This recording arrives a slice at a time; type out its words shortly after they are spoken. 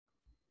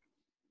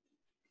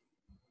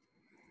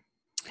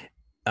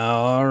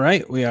All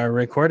right, we are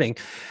recording.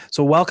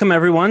 So, welcome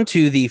everyone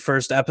to the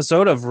first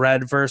episode of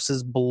Red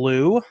versus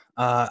Blue.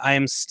 I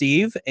am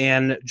Steve,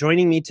 and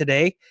joining me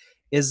today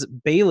is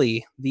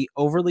Bailey, the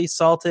overly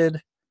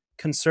salted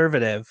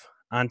conservative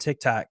on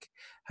TikTok.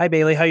 Hi,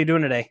 Bailey. How you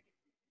doing today?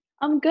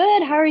 I'm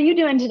good. How are you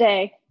doing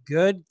today?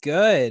 Good,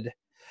 good.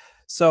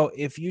 So,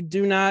 if you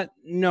do not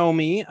know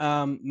me,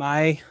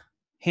 my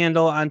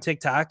handle on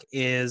TikTok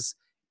is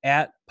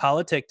at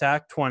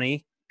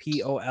politiktok20,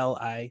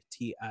 POLITIKTOK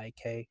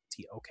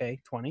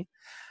 20.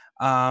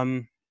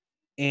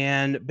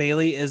 And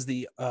Bailey is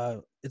the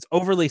it's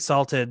overly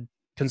salted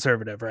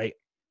conservative, right?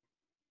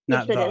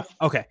 Yes, Not it the is.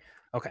 okay,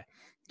 okay,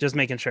 just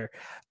making sure.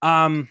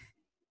 Um,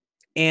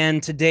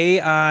 and today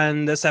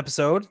on this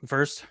episode,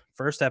 first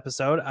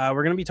episode,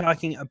 we're going to be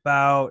talking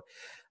about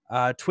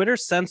Twitter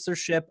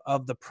censorship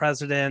of the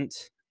president.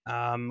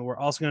 We're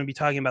also going to be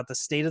talking about the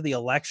state of the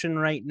election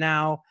right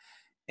now,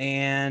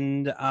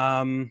 and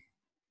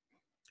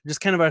just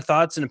kind of our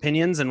thoughts and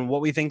opinions and what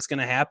we think is going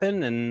to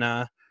happen, and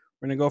we're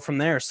going to go from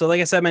there. So,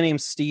 like I said, my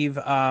name's Steve.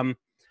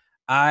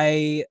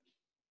 I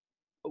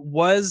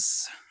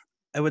was,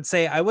 I would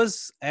say, I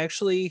was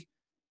actually,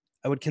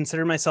 I would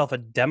consider myself a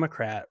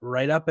Democrat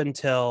right up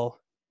until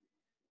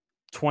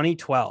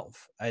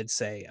 2012. I'd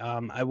say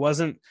I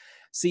wasn't.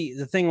 See,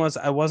 the thing was,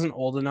 I wasn't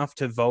old enough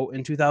to vote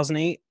in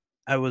 2008.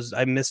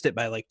 I missed it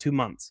by like 2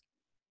 months.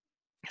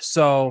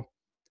 So,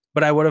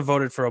 but I would have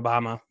voted for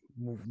Obama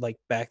like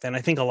back then.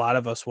 I think a lot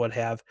of us would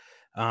have.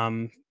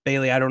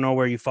 Bailey, I don't know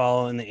where you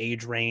fall in the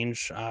age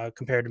range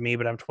compared to me,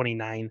 but I'm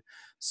 29,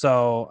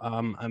 so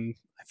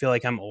I feel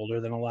like I'm older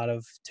than a lot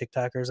of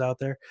TikTokers out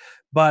there.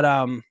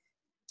 But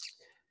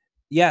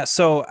yeah,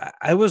 so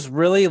I was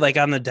really like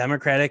on the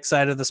Democratic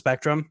side of the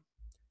spectrum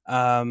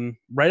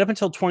right up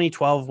until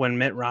 2012 when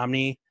Mitt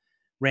Romney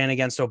ran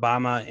against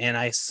Obama, and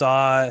I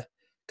saw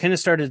kind of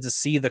started to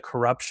see the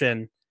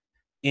corruption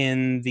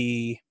in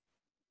the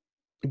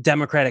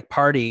Democratic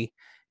Party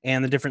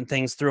and the different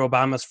things through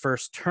Obama's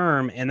first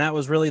term. And that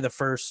was really the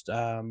first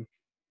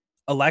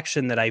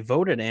election that I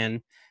voted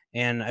in.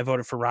 And I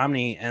voted for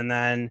Romney. And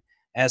then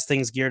as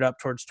things geared up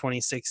towards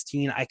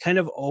 2016, I kind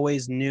of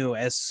always knew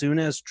as soon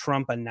as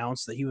Trump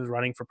announced that he was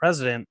running for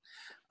president,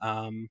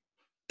 um,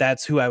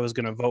 that's who I was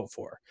going to vote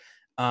for.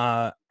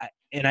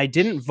 And I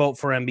didn't vote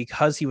for him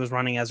because he was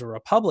running as a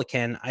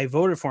Republican. I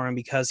voted for him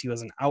because he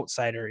was an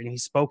outsider and he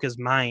spoke his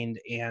mind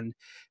and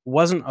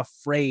wasn't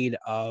afraid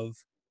of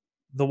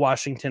the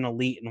Washington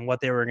elite and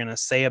what they were going to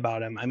say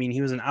about him. I mean,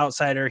 he was an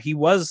outsider. He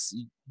was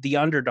the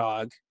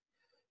underdog,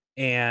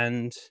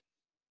 and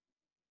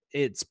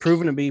it's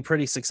proven to be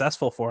pretty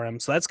successful for him.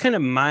 So that's kind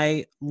of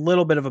my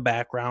little bit of a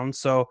background.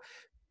 So,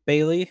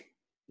 Bailey,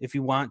 if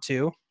you want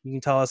to, you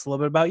can tell us a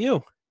little bit about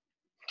you.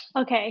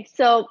 Okay,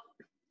 so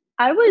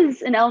I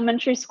was in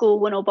elementary school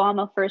when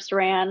Obama first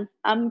ran.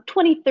 I'm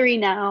 23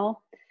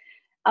 now.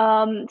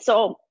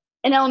 So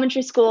in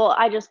elementary school,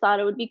 I just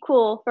thought it would be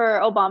cool for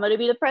Obama to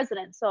be the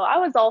president. So I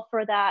was all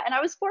for that. And I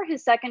was for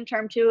his second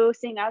term too,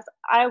 seeing as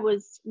I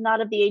was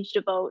not of the age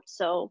to vote.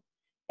 So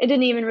it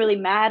didn't even really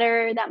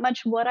matter that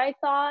much what I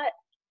thought.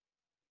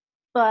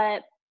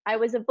 But I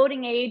was of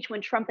voting age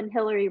when Trump and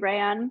Hillary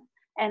ran,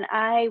 and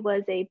I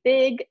was a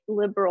big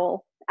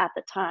liberal at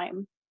the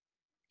time,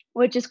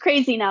 which is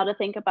crazy now to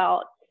think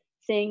about,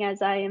 seeing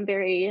as I am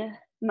very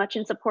much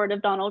in support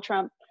of Donald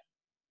Trump.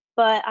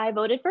 But I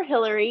voted for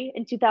Hillary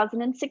in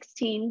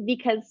 2016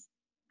 because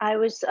I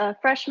was a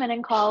freshman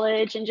in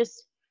college and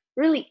just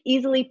really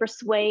easily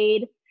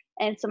persuade.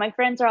 And so my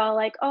friends are all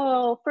like,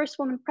 oh, first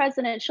woman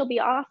president, she'll be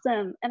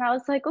awesome. And I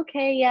was like,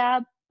 okay, yeah.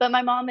 But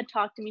my mom had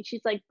talked to me.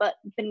 She's like, but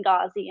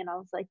Benghazi. And I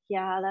was like,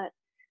 yeah, that's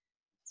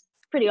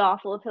pretty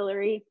awful of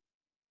Hillary.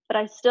 But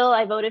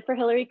I voted for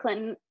Hillary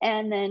Clinton.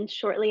 And then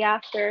shortly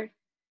after,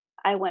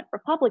 I went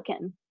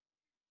Republican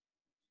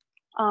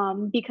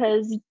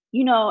because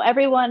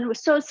everyone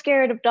was so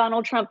scared of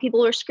Donald Trump.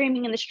 People were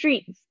screaming in the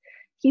streets,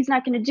 "He's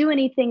not going to do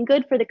anything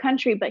good for the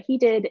country," but he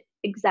did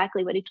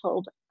exactly what he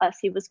told us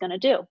he was going to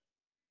do.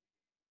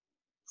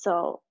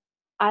 So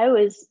I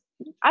was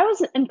I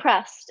was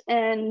impressed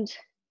and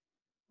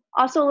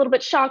also a little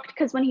bit shocked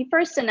because when he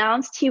first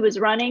announced he was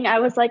running, I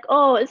was like,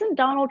 "Oh, isn't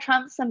Donald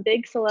Trump some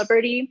big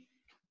celebrity?"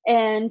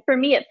 And for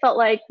me, it felt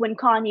like when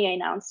Kanye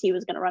announced he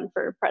was going to run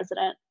for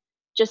president,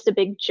 just a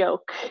big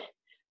joke.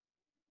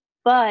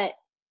 But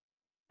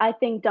I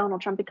think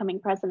Donald Trump becoming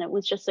president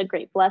was just a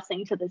great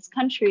blessing to this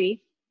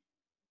country.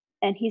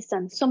 And he's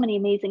done so many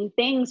amazing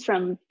things,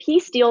 from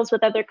peace deals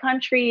with other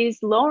countries,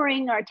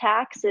 lowering our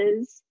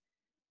taxes,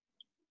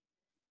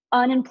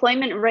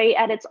 unemployment rate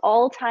at its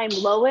all-time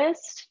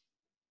lowest,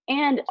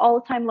 and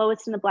all-time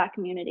lowest in the Black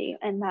community.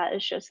 And that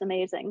is just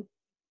amazing.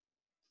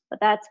 But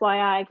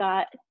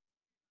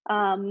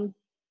um,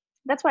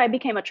 that's why I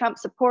became a Trump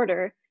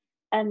supporter.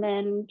 And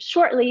then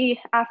shortly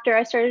after,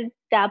 I started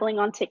dabbling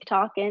on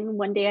TikTok, and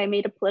one day I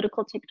made a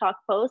political TikTok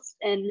post,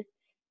 and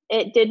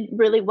it did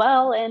really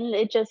well, and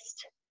it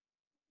just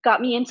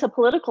got me into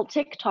political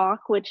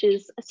TikTok, which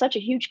is such a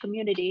huge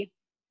community.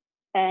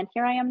 And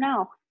here I am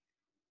now.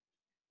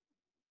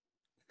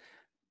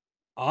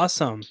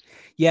 Awesome.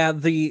 Yeah,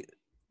 the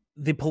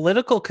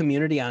political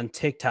community on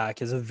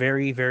TikTok is a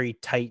very, very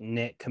tight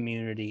knit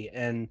community.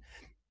 And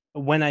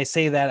when I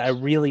say that, I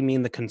really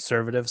mean the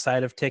conservative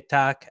side of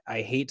TikTok.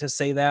 I hate to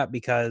say that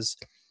because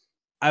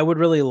I would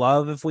really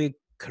love if we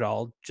could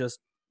all just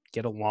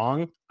get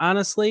along,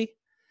 honestly.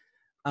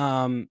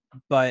 Um,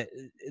 but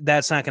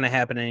that's not going to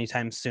happen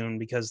anytime soon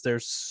because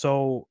there's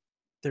so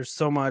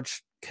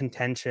much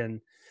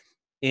contention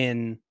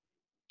in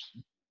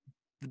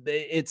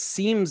it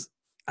seems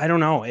I don't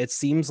know, it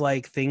seems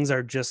like things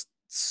are just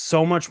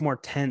so much more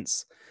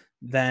tense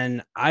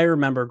than I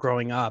remember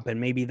growing up, and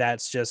maybe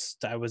that's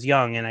just I was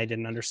young and I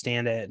didn't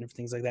understand it and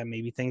things like that.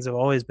 Maybe things have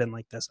always been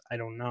like this. I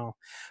don't know.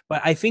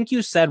 But I think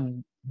you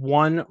said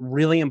one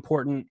really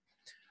important,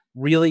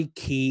 really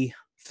key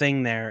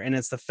thing there, and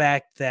it's the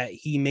fact that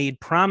he made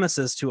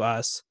promises to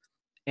us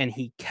and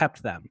he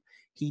kept them.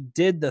 He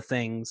did the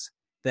things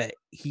that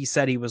he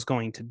said he was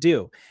going to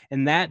do.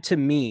 And that to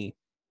me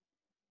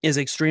is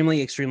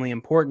extremely, extremely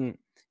important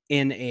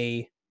in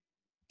a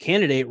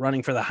candidate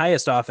running for the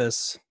highest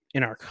office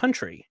in our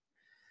country.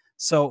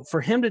 So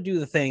for him to do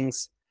the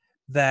things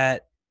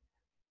that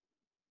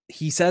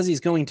he says he's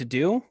going to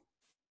do,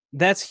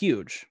 that's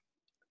huge.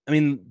 I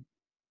mean,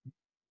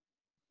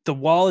 the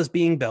wall is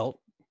being built.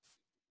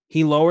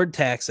 He lowered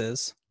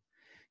taxes.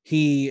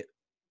 He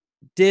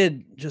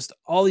did just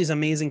all these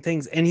amazing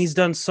things. And he's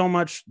done so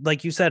much,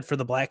 like you said, for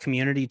the Black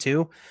community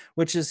too,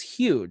 which is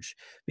huge.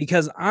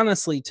 Because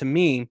honestly, to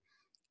me,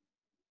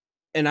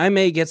 and I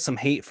may get some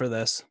hate for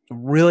this,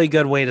 really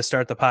good way to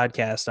start the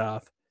podcast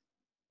off.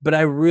 But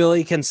I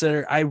really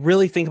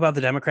think about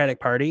the Democratic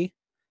Party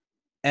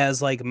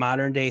as like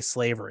modern day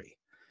slavery.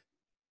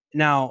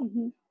 Now,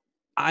 Mm-hmm.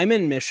 I'm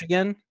in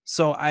Michigan,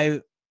 so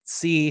I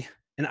see,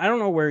 and I don't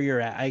know where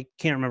you're at. I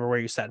can't remember where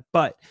you said,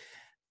 but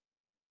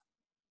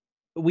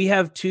we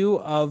have two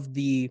of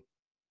the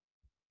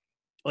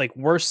like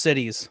worst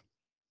cities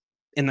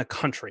in the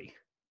country.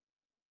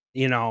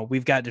 You know,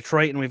 we've got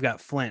Detroit and we've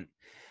got Flint,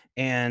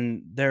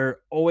 and they're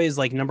always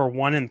like number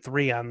 1 and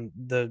 3 on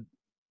the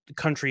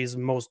country's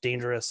most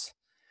dangerous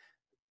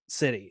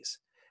cities.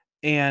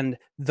 And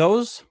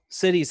those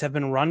cities have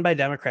been run by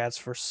Democrats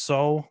for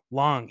so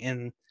long.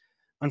 And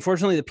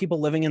unfortunately, the people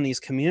living in these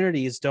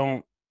communities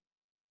don't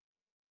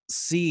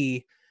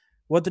see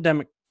what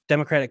the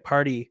Democratic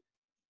Party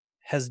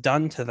has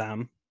done to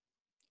them.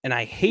 And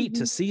I hate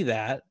Mm-hmm. to see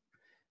that.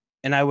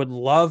 And I would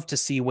love to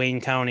see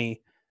Wayne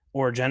County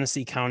or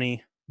Genesee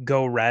County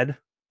go red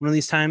one of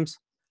these times.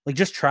 Like,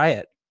 just try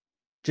it,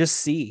 just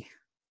see,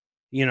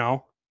 you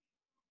know.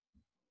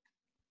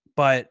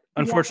 But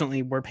Yeah.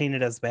 unfortunately, we're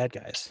painted as bad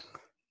guys.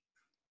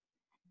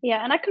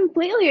 Yeah, and I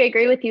completely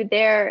agree with you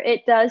there.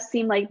 It does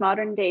seem like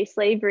modern day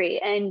slavery.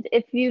 And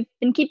if you've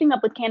been keeping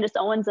up with Candace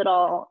Owens at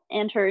all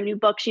and her new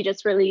book she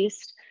just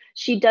released,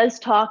 she does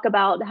talk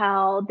about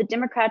how the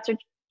Democrats are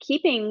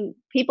keeping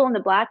people in the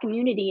Black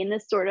community in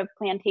this sort of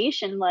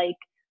plantation like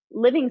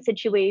living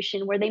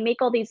situation where they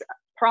make all these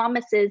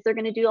promises. They're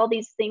going to do all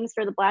these things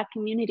for the Black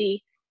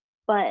community,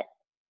 but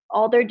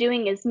all they're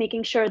doing is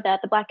making sure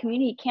that the Black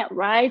community can't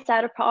rise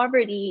out of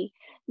poverty.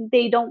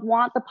 They don't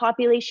want the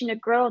population to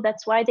grow.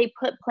 That's why they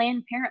put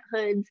Planned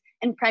Parenthoods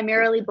in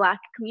primarily Black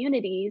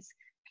communities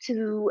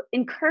to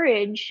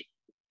encourage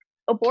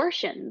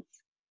abortions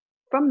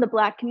from the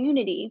Black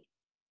community.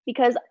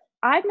 Because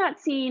I've not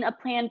seen a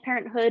Planned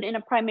Parenthood in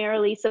a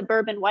primarily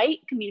suburban white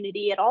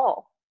community at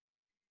all.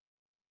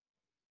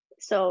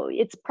 So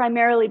it's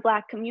primarily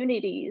Black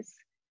communities.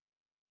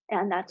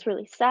 And that's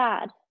really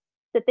sad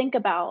to think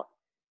about.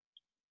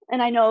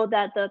 And I know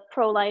that the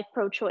pro-life,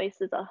 pro-choice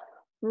is a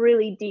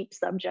really deep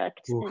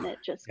subject Ooh, and it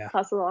just yeah.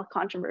 causes a lot of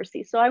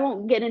controversy. So I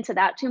won't get into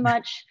that too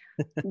much,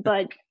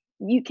 but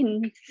you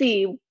can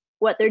see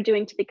what they're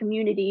doing to the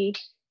community.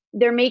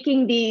 They're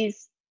making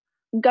these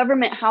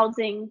government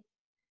housing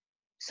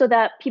so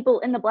that people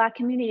in the Black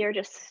community are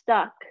just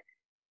stuck,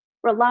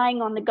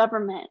 relying on the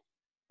government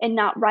and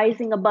not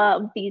rising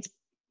above these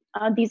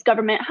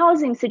government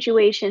housing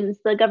situations,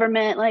 the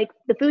government, like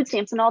the food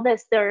stamps and all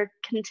this. They're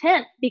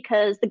content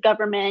because the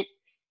government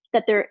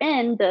that they're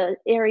in, the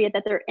area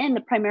that they're in,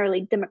 the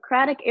primarily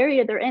Democratic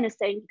area they're in, is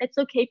saying it's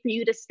okay for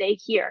you to stay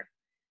here.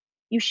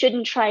 You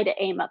shouldn't try to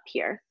aim up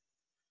here.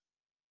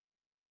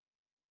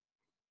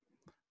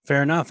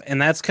 Fair enough.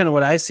 And that's kind of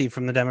what I see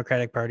from the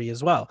Democratic Party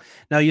as well.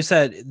 Now, you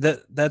said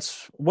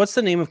that's what's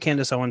the name of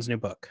Candace Owens' new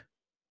book?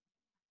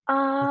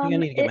 I think I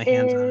need to get It my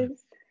hands on it.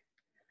 is.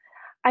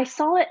 I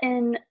saw it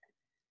in.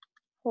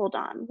 Hold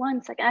on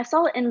one second. I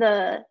saw it in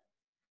the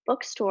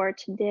bookstore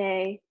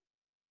today.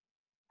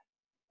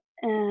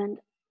 And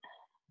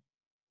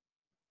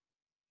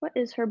what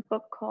is her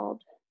book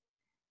called?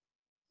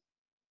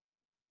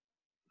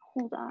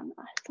 Hold on.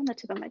 It's on the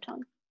tip of my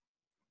tongue.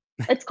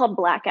 It's called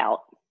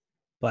Blackout.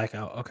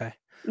 Blackout. Okay.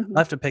 Mm-hmm.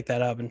 I'll have to pick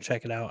that up and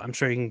check it out. I'm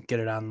sure you can get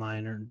it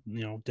online or,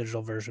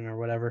 digital version or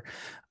whatever.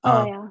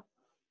 Oh, yeah.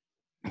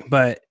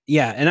 But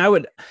yeah, and I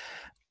would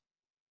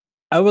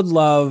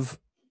love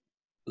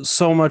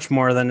so much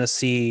more than to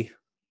see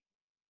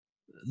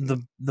the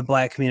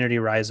Black community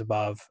rise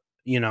above,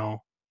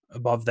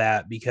 above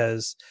that,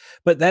 because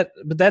but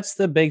that's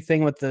the big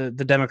thing with the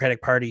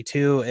Democratic Party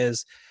too,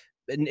 is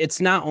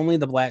it's not only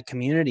the black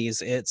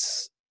communities,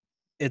 it's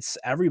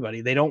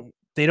everybody. They don't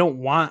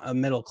want a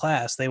middle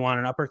class. They want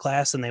an upper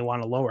class and they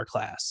want a lower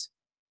class.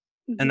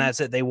 And Mhm. that's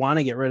it. They want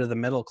to get rid of the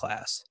middle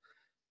class.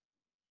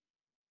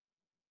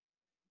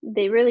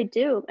 They really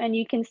do. And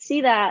you can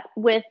see that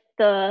with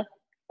the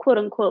quote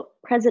unquote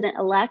president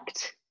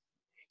elect.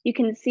 You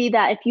can see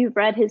that if you've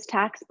read his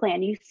tax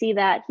plan, you see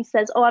that he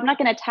says, "Oh, I'm not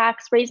going to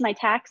raise my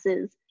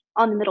taxes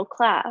on the middle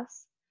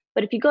class."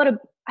 But if you go to,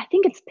 I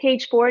think it's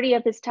page 40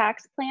 of his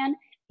tax plan,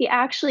 he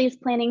actually is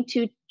planning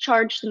to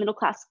charge the middle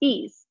class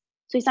fees.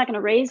 So he's not going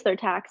to raise their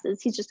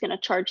taxes. He's just going to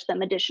charge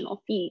them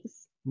additional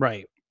fees.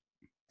 Right.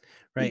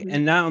 Right. Hmm.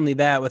 And not only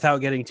that,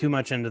 without getting too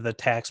much into the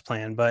tax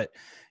plan, but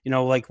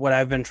like what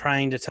I've been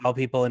trying to tell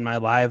people in my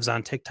lives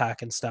on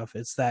TikTok and stuff,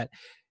 it's that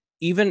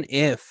even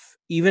if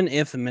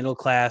the middle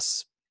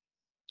class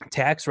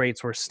tax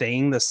rates were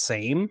staying the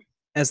same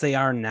as they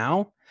are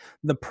now,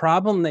 the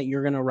problem that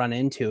you're going to run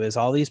into is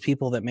all these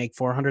people that make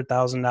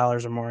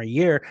 $400,000 or more a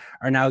year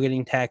are now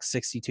getting taxed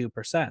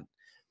 62%.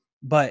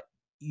 But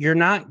you're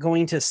not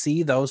going to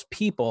see those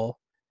people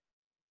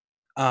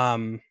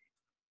um,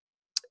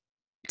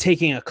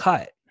 taking a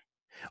cut.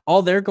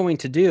 All they're going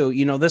to do,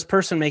 this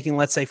person making,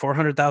 let's say,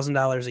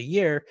 $400,000 a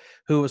year,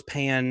 who was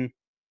paying,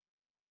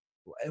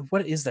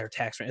 what is their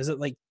tax rate? Is it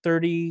like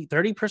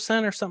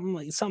 30%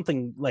 or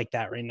something like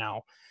that right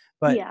now?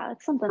 But Yeah,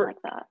 it's something for,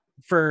 like that.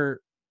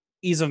 for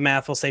ease of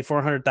math, we'll say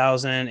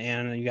 400,000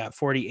 and you got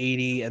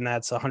 40/80, and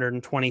that's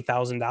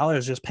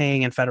 $120,000 just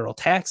paying in federal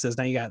taxes.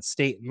 Now you got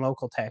state and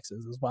local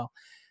taxes as well.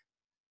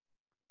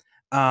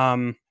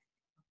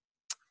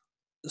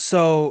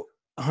 So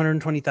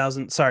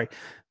 120,000, sorry.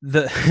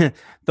 The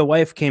the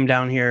wife came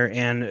down here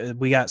and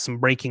we got some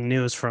breaking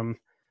news from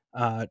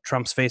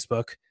Trump's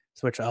Facebook,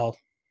 which I'll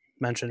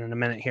mention in a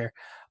minute here.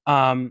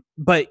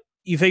 But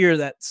you figure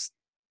that's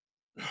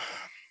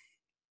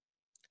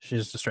she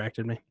just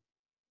distracted me.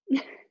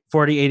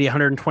 40, 80,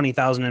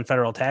 120,000 in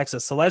federal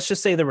taxes. So let's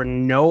just say there were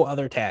no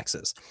other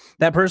taxes.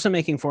 That person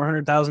making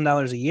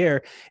 $400,000 a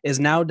year is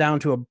now down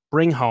to a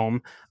bring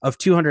home of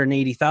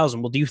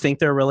 280,000. Well, do you think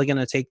they're really going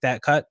to take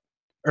that cut?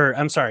 Or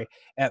I'm sorry,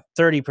 at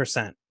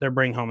 30%, their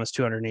bring home is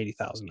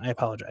 280,000. I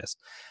apologize.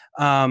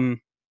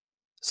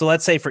 So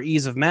let's say for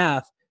ease of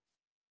math,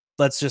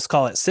 let's just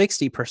call it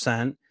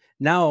 60%.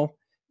 Now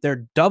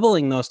they're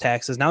doubling those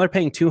taxes. Now they're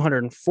paying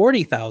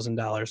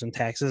 $240,000 in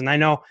taxes. And I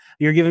know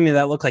you're giving me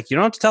that look like you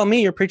don't have to tell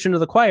me, you're preaching to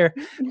the choir,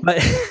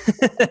 but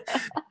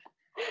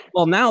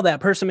well, now that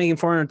person making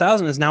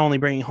 400,000 is now only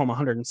bringing home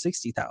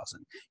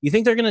 160,000. You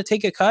think they're going to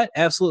take a cut?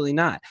 Absolutely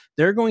not.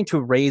 They're going to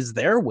raise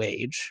their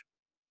wage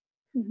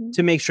Hmm.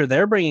 to make sure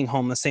they're bringing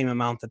home the same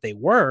amount that they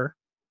were.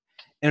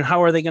 And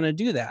how are they going to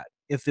do that?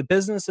 If the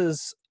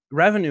business's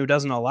revenue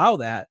doesn't allow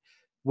that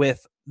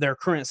with their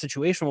current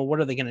situation, well,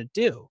 what are they going to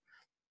do?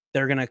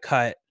 They're going to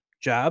cut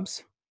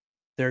jobs.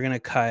 They're going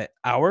to cut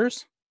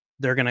hours.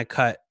 They're going to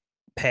cut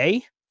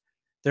pay.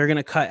 They're going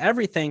to cut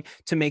everything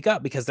to make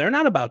up, because they're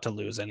not about to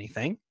lose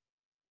anything.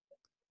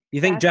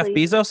 You think Jeff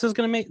Exactly. Bezos is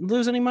going to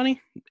lose any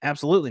money?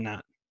 Absolutely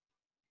not.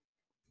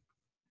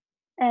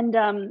 And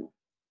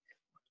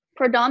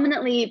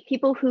predominantly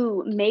people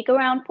who make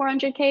around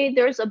 400K,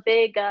 there's a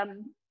big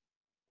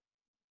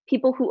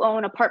people who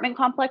own apartment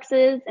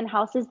complexes and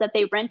houses that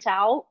they rent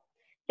out.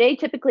 They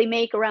typically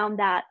make around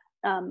that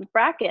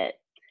bracket.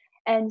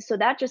 And so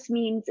that just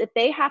means if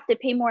they have to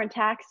pay more in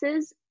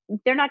taxes,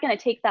 they're not going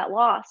to take that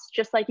loss.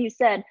 Just like you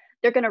said,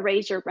 they're going to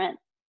raise your rent.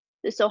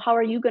 So how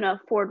are you going to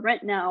afford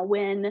rent now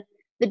when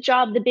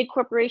the big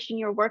corporation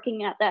you're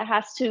working at that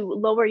has to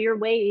lower your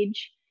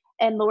wage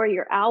and lower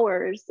your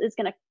hours is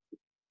going to,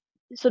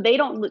 so they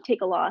don't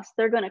take a loss.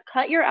 They're going to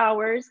cut your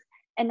hours,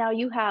 and now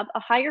you have a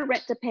higher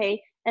rent to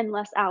pay and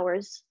less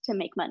hours to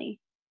make money.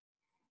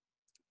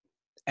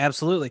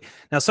 Absolutely.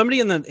 Now, somebody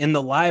in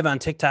the live on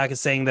TikTok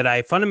is saying that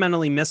I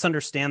fundamentally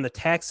misunderstand the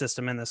tax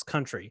system in this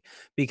country,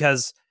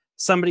 because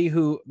somebody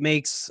who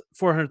makes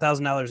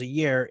 $400,000 a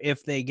year,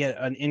 if they get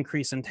an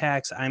increase in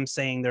tax, I'm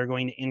saying they're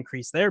going to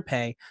increase their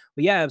pay.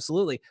 Well, yeah,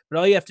 absolutely. But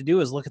all you have to do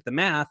is look at the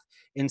math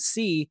and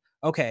see,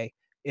 okay,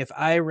 if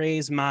I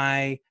raise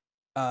my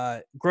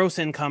gross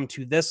income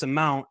to this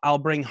amount, I'll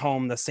bring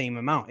home the same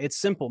amount. It's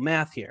simple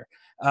math here.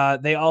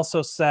 They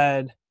also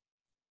said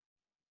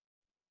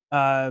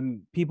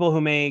people who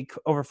make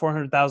over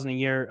 400,000 a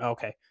year,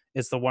 okay,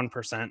 it's the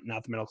 1%,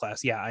 not the middle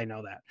class. Yeah, I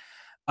know that.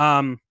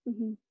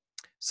 Mhm.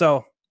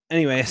 So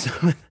anyways,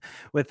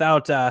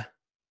 without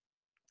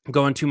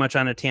going too much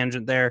on a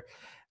tangent there,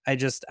 I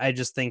just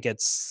think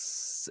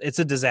it's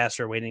a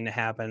disaster waiting to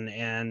happen.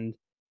 And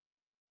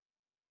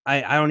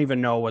I don't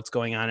even know what's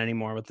going on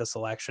anymore with this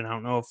election. I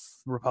don't know if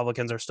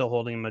Republicans are still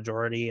holding a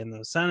majority in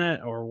the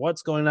Senate or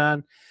what's going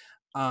on.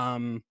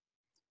 um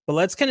but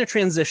let's kind of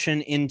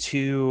transition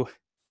into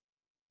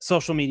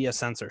social media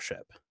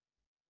censorship.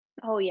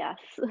 Oh, yes.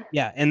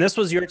 Yeah, and this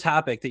was your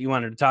topic that you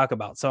wanted to talk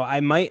about. So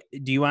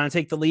do you want to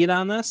take the lead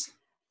on this?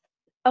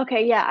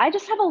 Okay, yeah, I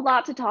just have a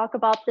lot to talk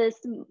about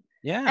this.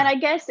 Yeah. And I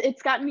guess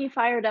it's gotten me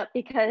fired up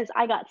because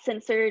I got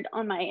censored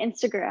on my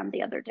Instagram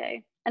the other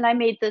day. And I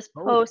made this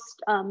Oh.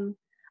 post.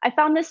 I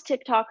found this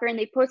TikToker and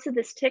they posted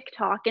this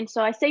TikTok. And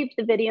so I saved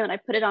the video and I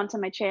put it onto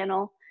my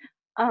channel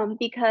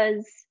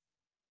because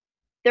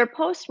their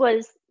post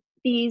was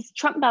these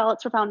Trump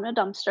ballots were found in a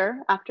dumpster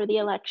after the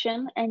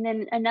election. And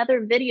then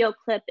another video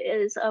clip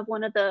is of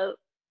one of the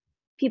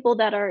people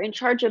that are in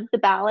charge of the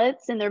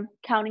ballots and they're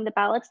counting the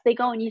ballots. They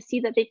go and you see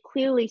that they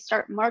clearly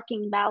start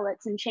marking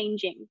ballots and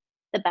changing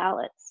the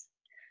ballots.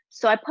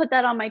 So I put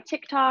that on my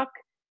TikTok,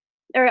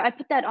 or I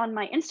put that on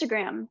my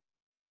Instagram,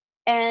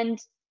 and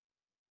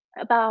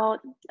about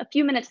a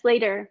few minutes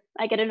later,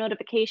 I get a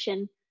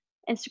notification.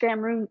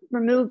 Instagram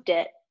removed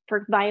it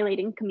for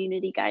violating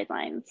community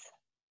guidelines.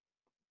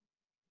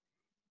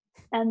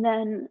 And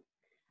then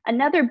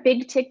another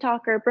big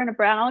TikToker, Brenna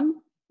Brown,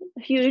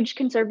 a huge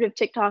conservative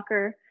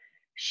TikToker,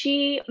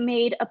 she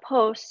made a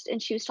post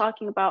and she was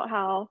talking about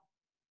how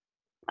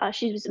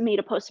she was made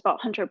a post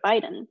about Hunter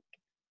Biden,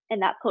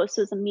 and that post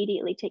was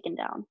immediately taken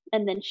down.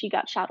 And then she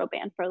got shadow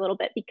banned for a little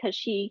bit because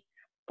she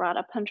brought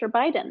up Hunter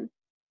Biden.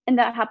 And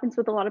that happens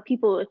with a lot of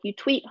people. If you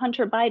tweet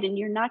Hunter Biden,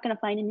 you're not going to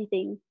find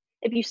anything.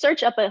 If you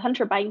search up a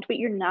Hunter Biden tweet,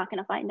 you're not going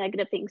to find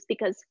negative things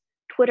because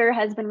Twitter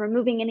has been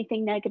removing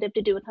anything negative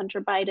to do with Hunter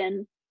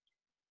Biden.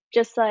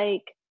 Just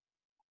like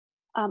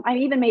I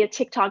even made a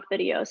TikTok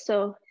video.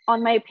 So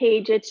on my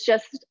page, it's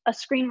just a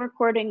screen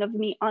recording of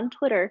me on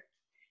Twitter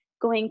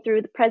going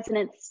through the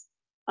president's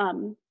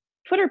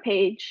Twitter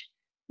page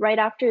right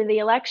after the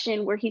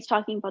election where he's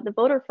talking about the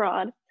voter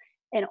fraud.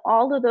 And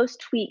all of those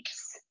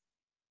tweets,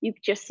 you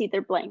just see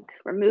they're blank,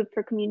 removed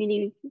for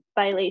community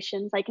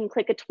violations. I can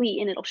click a tweet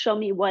and it'll show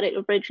me what it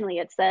originally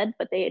had said,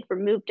 but they had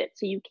removed it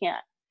so you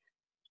can't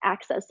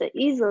access it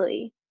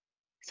easily.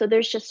 So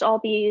there's just all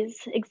these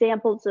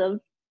examples of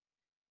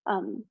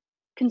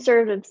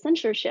conservative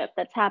censorship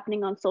that's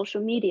happening on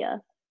social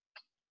media.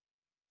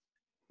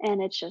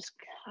 And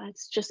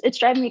it's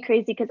driving me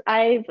crazy because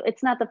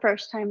it's not the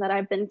first time that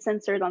I've been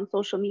censored on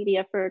social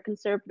media for a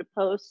conservative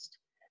post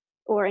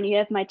or any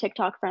of my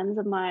TikTok friends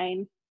of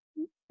mine.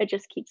 It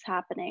just keeps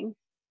happening.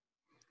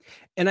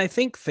 And I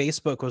think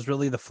Facebook was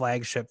really the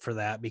flagship for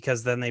that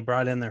because then they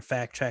brought in their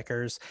fact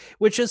checkers,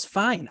 which is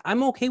fine.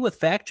 I'm okay with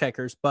fact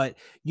checkers, but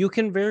you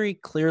can very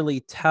clearly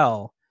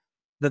tell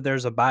that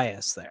there's a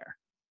bias there.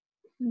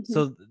 Hmm.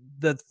 So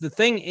the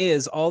thing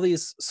is all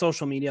these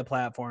social media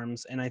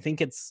platforms, and I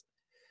think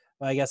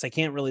well, I guess I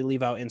can't really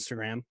leave out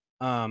Instagram,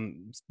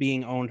 it's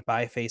being owned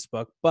by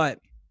Facebook, but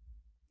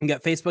you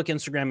got Facebook,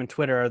 Instagram, and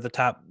Twitter are the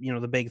top,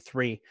 the big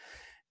three.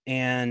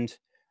 And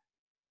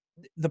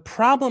the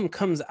problem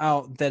comes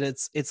out that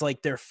it's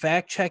like they're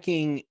fact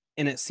checking,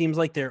 and it seems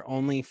like they're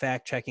only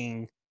fact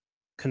checking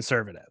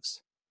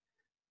conservatives.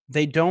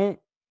 They don't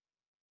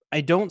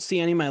I don't see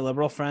any of my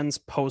liberal friends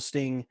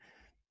posting,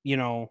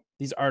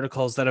 these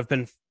articles that have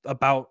been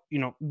about,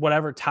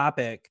 whatever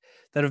topic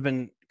that have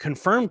been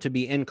confirmed to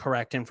be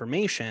incorrect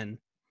information,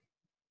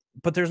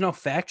 but there's no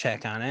fact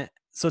check on it.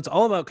 So it's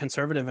all about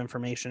conservative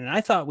information. And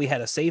I thought we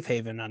had a safe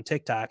haven on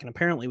TikTok, and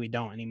apparently we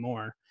don't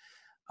anymore.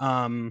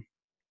 Um,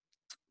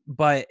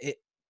 but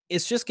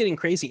it's just getting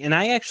crazy. And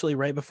I actually,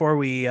 right before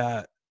we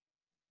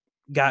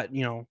got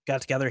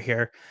together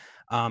here,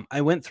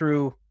 I went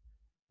through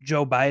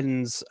Joe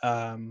Biden's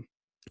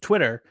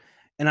Twitter,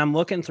 and I'm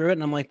looking through it,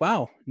 and I'm like,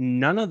 wow,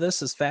 none of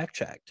this is fact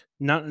checked.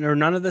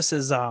 None of this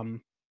is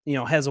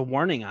has a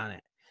warning on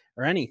it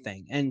or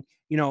anything. And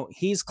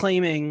he's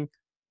claiming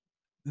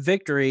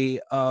victory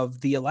of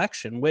the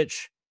election,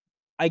 which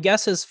I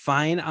guess is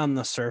fine on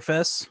the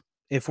surface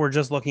if we're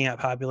just looking at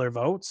popular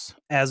votes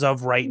as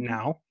of right Hmm.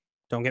 now.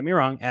 Don't get me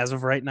wrong, as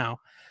of right now.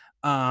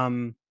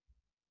 Um,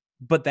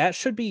 but that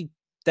should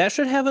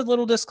have a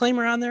little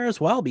disclaimer on there as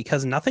well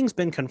because nothing's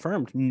been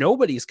confirmed.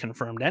 Nobody's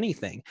confirmed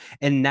anything.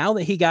 And now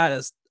that he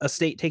got a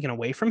state taken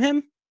away from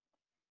him,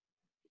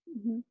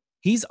 Hmm.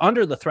 he's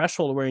under the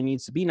threshold where he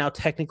needs to be. Now,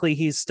 technically,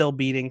 he's still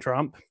beating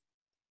Trump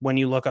when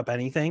you look up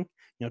anything,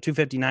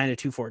 259 to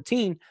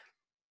 214.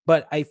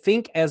 But I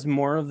think as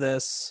more of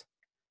this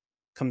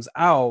comes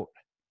out,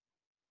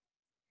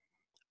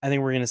 I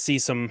think we're going to see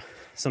some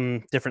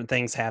different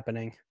things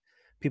happening.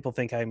 People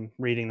think I'm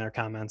reading their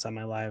comments on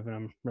my live, and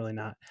I'm really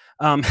not.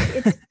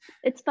 It's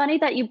it's funny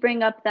that you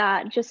bring up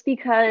that just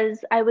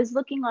because I was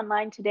looking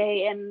online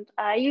today and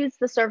I use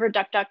the server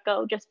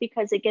DuckDuckGo just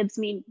because it gives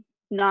me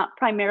not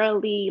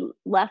primarily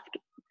left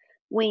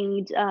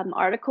winged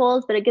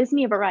articles, but it gives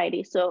me a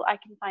variety. So I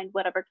can find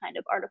whatever kind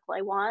of article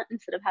I want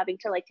instead of having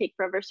to like take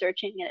forever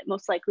searching and it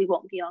most likely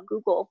won't be on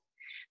Google.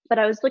 But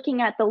I was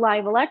looking at the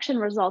live election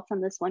results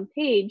on this one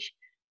page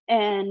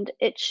and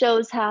it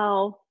shows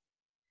how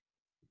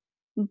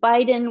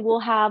Biden will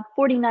have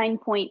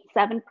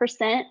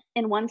 49.7%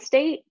 in one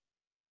state.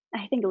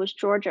 I think it was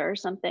Georgia or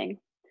something.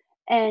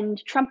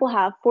 And Trump will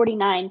have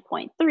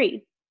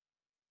 49.3.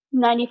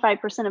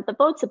 95% of the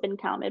votes have been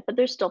counted, but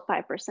there's still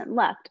 5%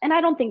 left. And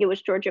I don't think it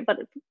was Georgia, but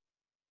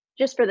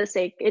just for the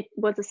sake, it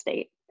was a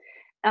state.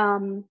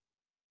 Um,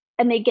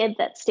 and they give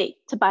that state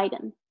to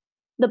Biden.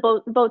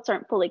 The votes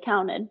aren't fully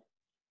counted.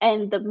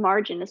 and the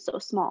margin is so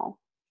small.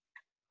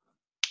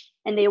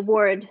 And they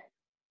award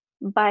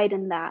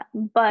Biden that.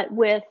 But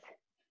with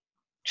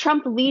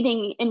Trump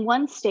leading in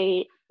one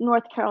state,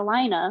 North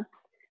Carolina,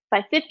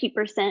 by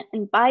 50%,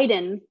 and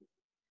Biden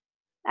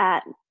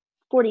at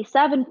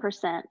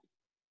 47%,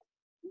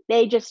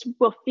 they just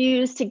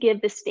refuse to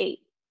give the state.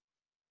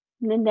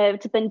 And then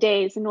it's been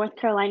days, and North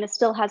Carolina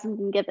still hasn't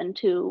been given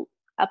to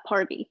a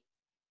party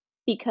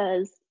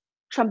because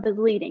Trump is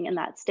leading in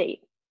that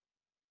state.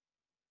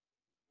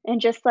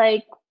 And just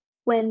like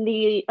when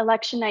the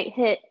election night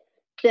hit,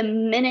 the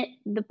minute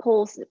the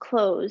polls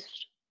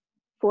closed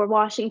for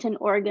Washington,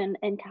 Oregon,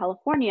 and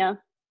California,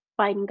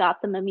 Biden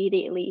got them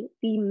immediately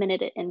the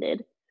minute it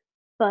ended.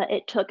 But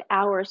it took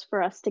hours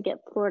for us to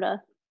get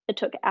Florida. It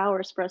took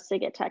hours for us to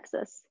get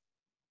Texas.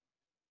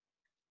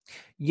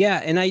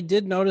 Yeah, and I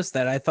did notice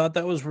that. I thought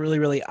that was really,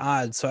 really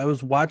odd. So I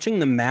was watching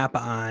the map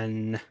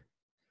on,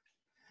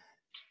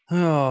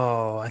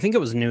 I think it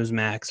was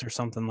Newsmax or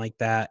something like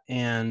that.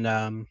 And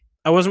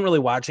I wasn't really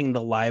watching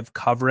the live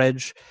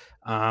coverage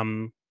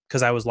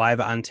because I was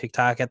live on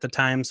TikTok at the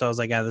time. So I was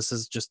like, yeah, this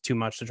is just too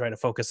much to try to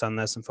focus on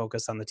this and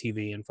focus on the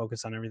TV and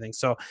focus on everything.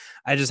 So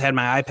I just had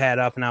my iPad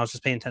up and I was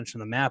just paying attention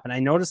to the map. And I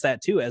noticed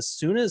that too. As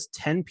soon as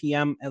 10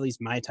 p.m., at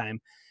least my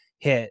time,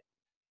 hit,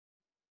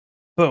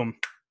 boom,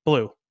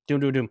 blue.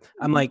 Doom.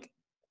 I'm like,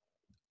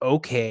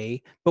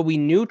 okay, but we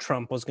knew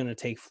Trump was going to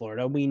take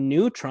Florida. We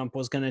knew Trump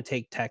was going to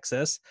take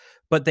Texas,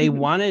 but they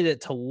wanted it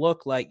to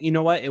look like, you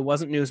know what? It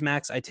wasn't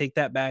Newsmax. I take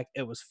that back.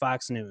 It was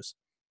Fox News.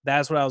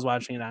 That's what I was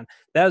watching it on.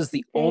 That was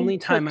the only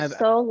time I've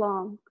so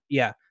long.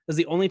 Yeah, it was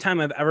the only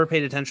time I've ever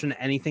paid attention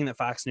to anything that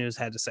Fox News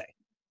had to say.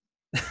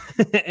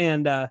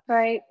 And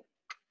right.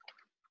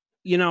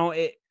 You know,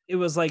 it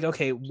was like,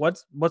 okay,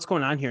 what's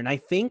going on here? And I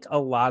think a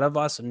lot of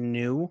us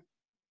knew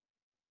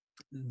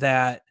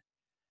that.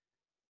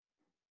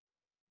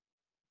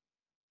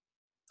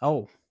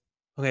 Oh,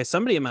 okay.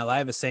 Somebody in my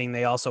live is saying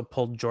they also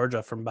pulled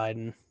Georgia from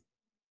Biden.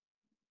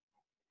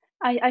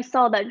 I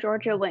saw that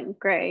Georgia went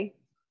gray.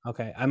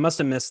 Okay, I must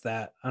have missed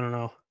that. I don't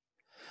know.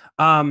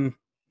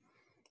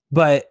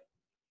 But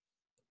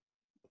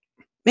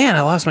man,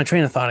 I lost my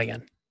train of thought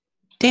again.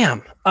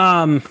 Damn.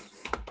 But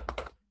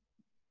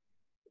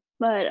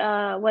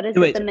what is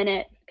it? The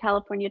minute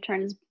California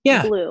turns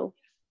blue?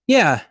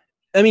 Yeah.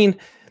 I mean,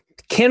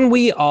 can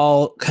we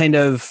all kind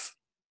of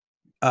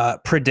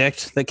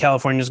predict that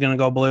California is going to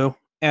go blue?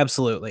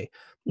 Absolutely.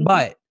 Mm-hmm.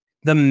 But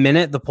the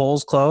minute the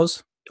polls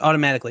close,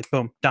 automatically,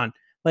 boom, done.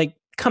 Like,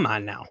 come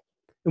on now.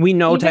 We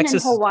know even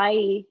Texas. In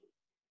Hawaii.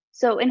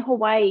 So in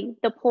Hawaii,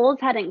 the polls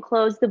hadn't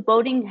closed, the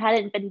voting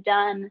hadn't been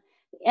done.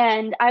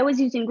 And I was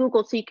using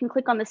Google, so you can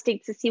click on the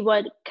states to see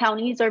what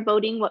counties are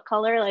voting, what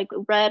color, like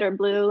red or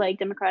blue, like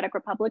Democratic,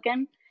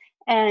 Republican.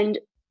 And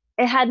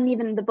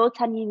the votes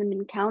hadn't even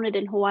been counted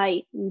in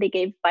Hawaii. And they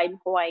gave Biden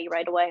Hawaii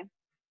right away.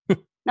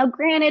 Now,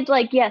 granted,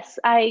 like, yes,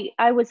 I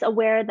was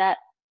aware that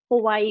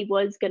Hawaii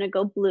was going to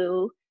go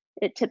blue.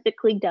 It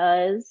typically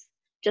does,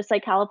 just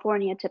like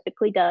California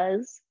typically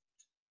does.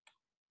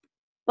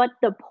 But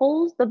the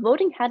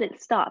voting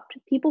hadn't stopped.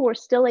 People were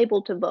still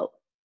able to vote.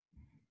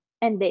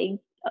 And they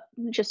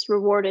just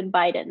rewarded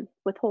Biden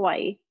with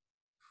Hawaii.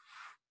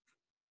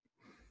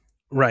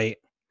 Right.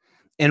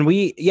 And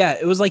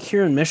it was like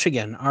here in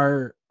Michigan,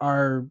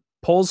 our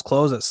polls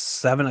close at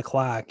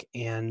 7:00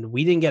 and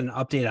we didn't get an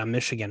update on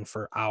Michigan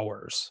for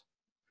hours.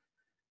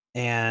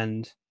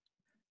 And,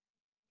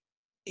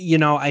 you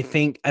know, I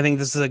think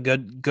this is a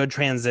good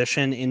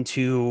transition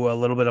into a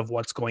little bit of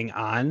what's going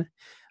on.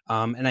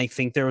 And I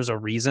think there was a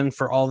reason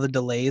for all the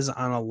delays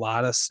on a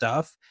lot of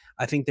stuff.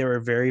 I think they were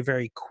very,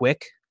 very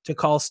quick to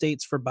call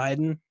states for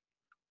Biden.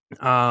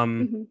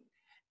 And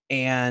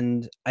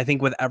I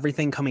think with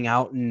everything coming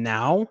out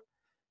now,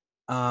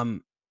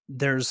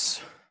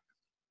 there's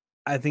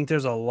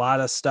a lot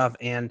of stuff.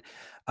 And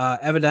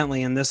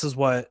evidently, and this is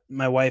what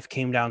my wife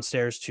came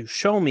downstairs to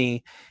show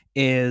me,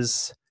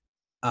 is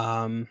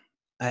I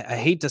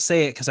hate to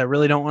say it because I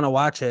really don't want to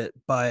watch it,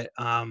 but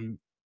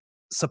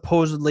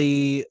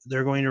supposedly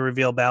they're going to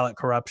reveal ballot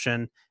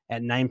corruption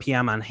at 9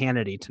 p.m. on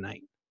Hannity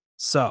tonight.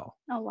 So,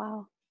 oh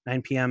wow,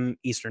 9 p.m.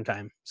 Eastern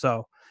time.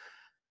 So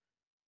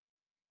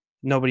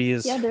nobody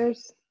is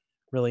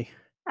really.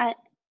 I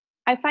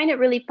find it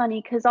really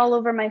funny because all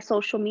over my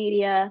social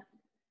media,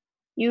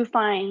 you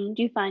find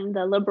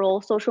the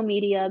liberal social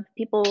media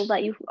people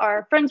that you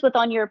are friends with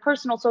on your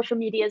personal social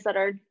medias that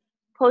are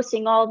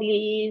posting all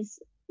these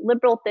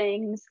liberal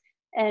things.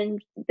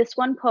 And this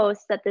one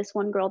post that this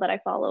one girl that I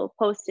follow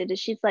posted is,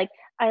 she's like,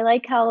 I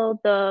like how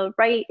the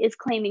right is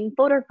claiming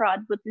voter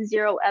fraud with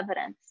zero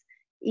evidence,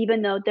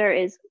 even though there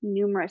is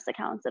numerous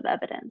accounts of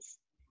evidence.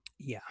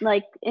 Yeah.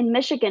 Like in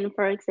Michigan,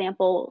 for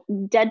example,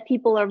 dead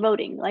people are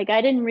voting. Like,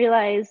 I didn't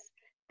realize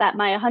that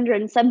my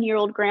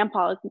 107-year-old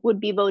grandpa would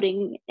be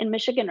voting in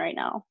Michigan right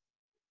now,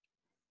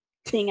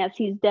 seeing as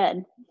he's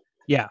dead.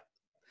 Yeah.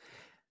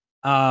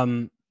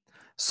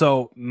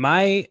 So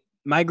my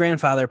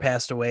grandfather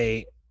passed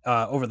away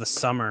over the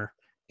summer,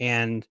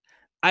 and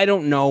I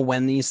don't know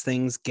when these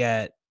things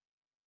get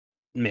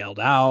mailed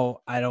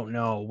out. I don't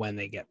know when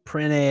they get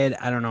printed.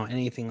 I don't know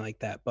anything like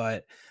that.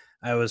 But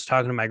I was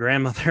talking to my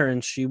grandmother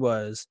and she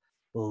was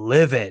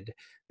livid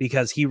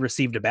because he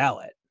received a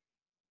ballot.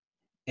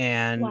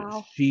 And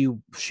Wow. she's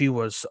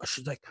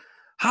like,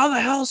 how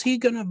the hell is he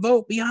gonna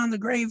vote beyond the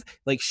grave?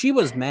 Like, she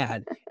was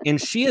mad. And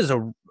she is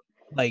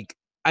like,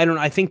 I don't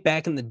know. I think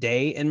back in the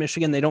day in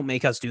Michigan, they don't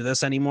make us do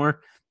this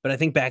anymore. But I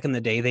think back in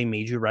the day, they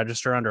made you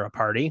register under a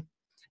party.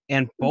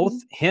 And both Hmm.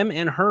 him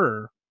and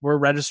her were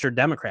registered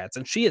Democrats.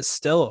 And she is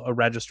still a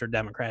registered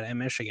Democrat in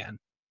Michigan.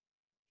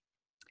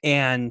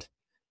 And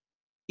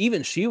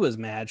even she was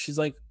mad. She's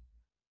like,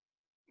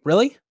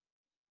 really?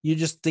 You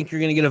just think you're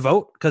going to get a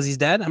vote because he's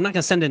dead? I'm not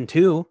going to send in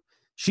two.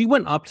 She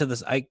went up to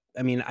this. I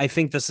mean, I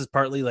think this is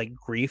partly like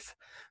grief,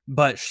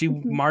 but she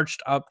Hmm.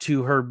 marched up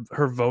to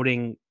her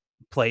voting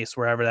place,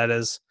 wherever that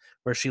is,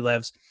 where she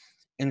lives.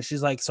 And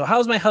she's like, so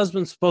how's my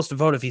husband supposed to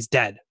vote if he's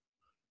dead?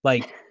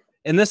 Like,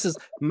 and this is,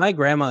 my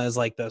grandma is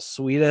like the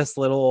sweetest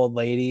little old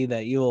lady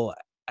that you'll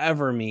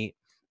ever meet.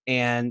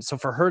 And so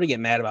for her to get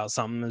mad about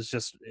something is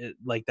just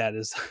like that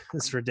is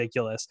is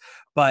ridiculous.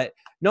 But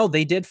no,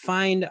 they did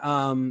find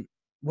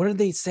what did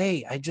they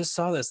say? I just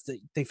saw this.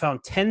 They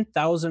found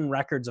 10,000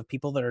 records of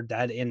people that are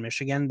dead in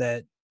Michigan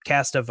that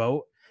cast a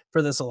vote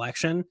for this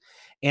election,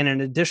 and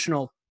an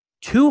additional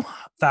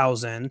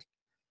 2,000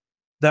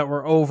 that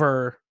were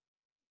over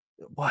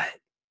what?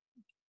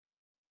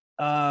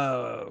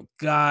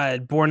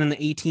 God, born in the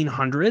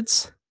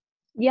 1800s.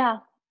 Yeah, I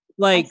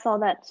Like, saw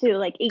that too,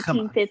 like come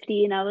on.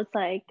 1850, and I was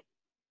like,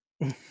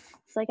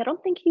 it's like I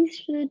don't think he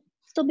should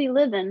still be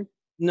living.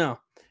 No.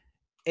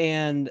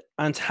 And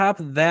on top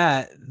of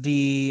that,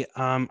 the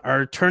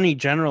our attorney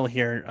general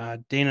here,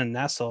 Dana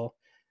Nessel,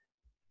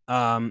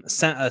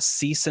 sent a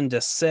cease and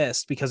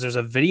desist because there's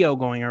a video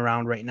going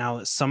around right now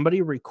that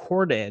somebody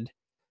recorded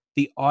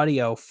the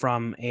audio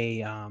from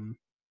a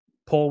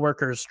poll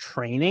workers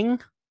training.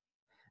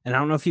 And I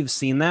don't know if you've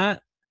seen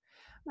that,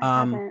 I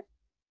haven't.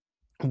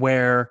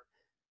 where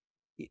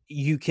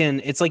you can,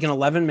 it's like an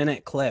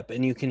 11-minute clip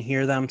and you can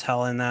hear them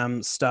telling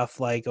them stuff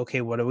like, okay,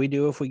 what do we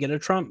do if we get a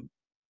Trump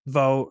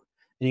vote?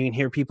 And you can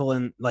hear people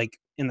in like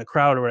in the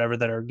crowd or whatever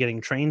that are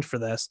getting trained for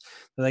this.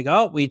 They're like,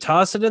 oh, we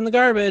toss it in the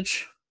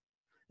garbage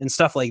and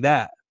stuff like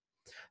that.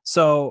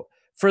 So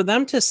for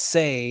them to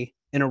say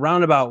in a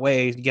roundabout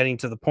way, getting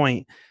to the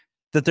point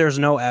that there's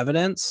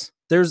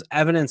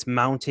evidence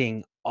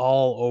mounting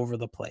all over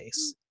the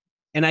place.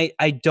 And I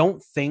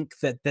don't think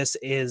that this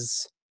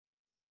is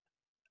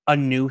a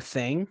new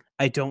thing.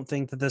 I don't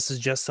think that this is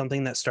just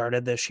something that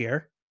started this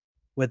year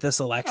with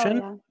this Oh election.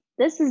 yeah,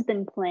 this has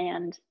been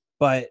planned.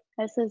 But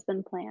This has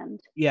been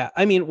planned. yeah,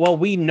 I mean, well,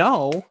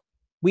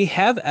 we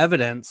have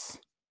evidence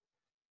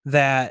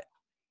that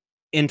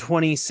in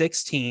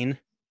 2016,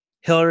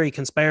 Hillary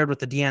conspired with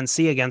the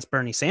DNC against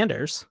Bernie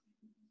Sanders.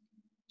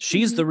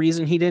 She's Hmm. the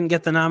reason he didn't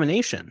get the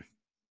nomination.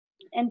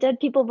 And dead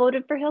people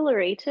voted for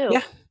Hillary too.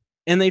 Yeah.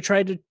 And they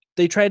tried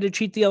to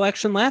cheat the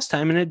election last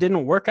time and it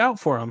didn't work out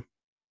for them.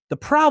 The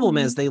problem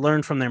Hmm. is they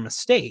learned from their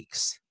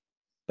mistakes.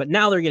 But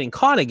now they're getting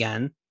caught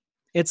again.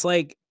 It's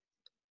like,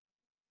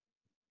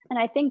 And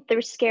I think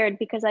they're scared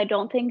because I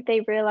don't think they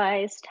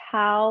realized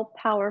how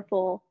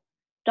powerful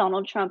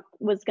Donald Trump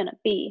was going to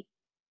be,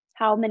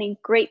 how many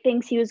great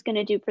things he was going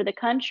to do for the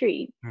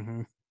country,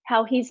 mhm.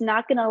 how he's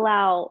not going to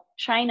allow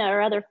China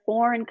or other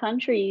foreign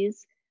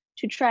countries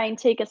to try and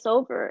take us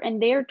over.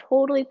 And they're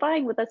totally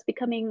fine with us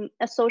becoming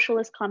a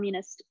socialist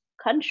communist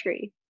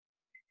country.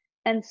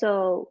 And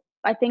so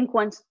I think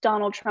once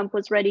Donald Trump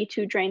was ready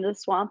to drain the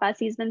swamp, as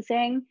he's been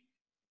saying,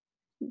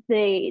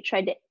 they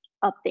tried to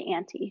up the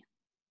ante.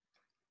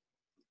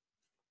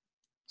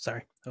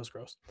 Sorry, that was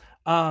gross.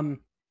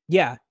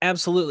 Yeah,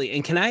 absolutely.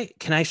 And can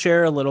I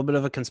share a little bit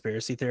of a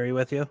conspiracy theory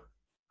with you?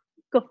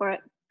 Go for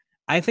it.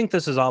 I think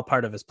this is all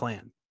part of his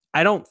plan.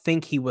 I don't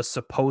think he was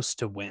supposed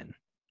to win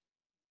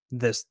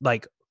this,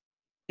 like,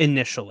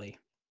 initially.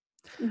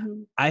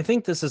 Hmm. I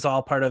think this is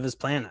all part of his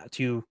plan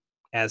to,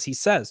 as he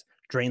says,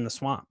 drain the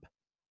swamp.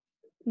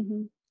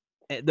 Hmm.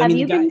 I Have mean, the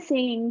you guy. been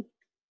seeing?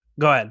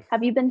 Go ahead.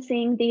 Have you been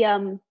seeing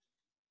the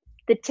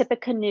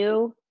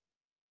Tippecanoe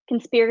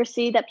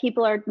conspiracy that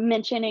people are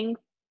mentioning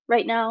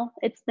right now?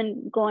 It's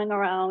been going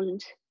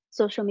around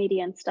social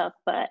media and stuff,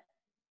 but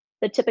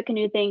the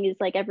Tippecanoe thing is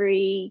like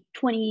every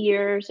 20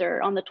 years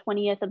or on the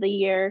 20th of the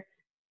year,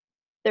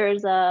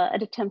 there's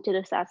an attempted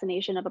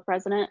assassination of a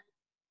president.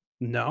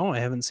 No, I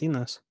haven't seen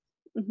this.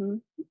 Hmm.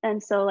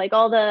 And so, like,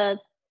 all the,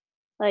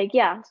 like,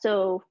 yeah,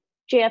 so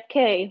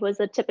JFK was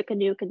a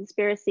Tippecanoe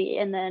conspiracy.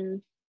 And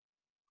then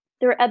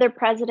there were other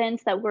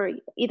presidents that were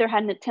either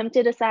had an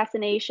attempted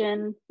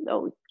assassination.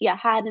 Oh, yeah,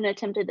 had an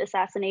attempted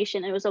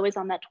assassination. It was always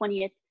on that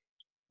 20th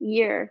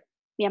year.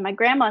 Yeah, my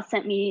grandma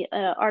sent me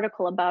an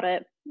article about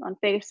it on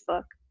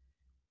Facebook.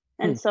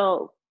 Hmm. And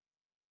so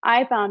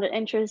I found it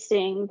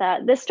interesting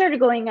that this started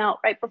going out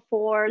right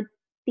before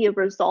the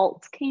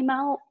results came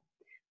out.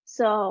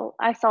 So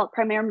I saw it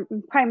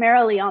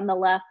primarily on the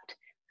left.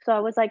 So I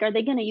was like, are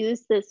they going to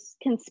use this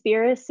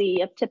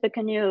conspiracy of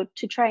Tippecanoe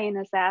to try and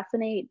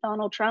assassinate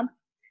Donald Trump?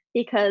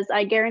 Because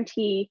I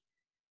guarantee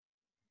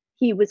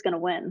he was going to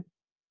win.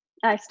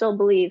 I still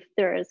believe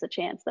there is a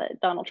chance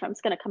that Donald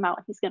Trump's going to come out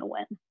and he's going to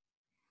win.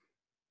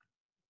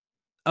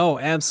 Oh,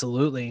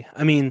 absolutely.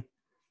 I mean,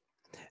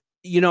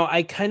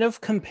 I kind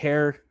of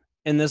compare,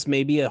 and this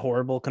may be a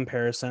horrible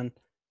comparison,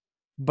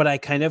 but I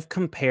kind of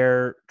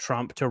compare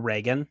Trump to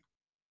Reagan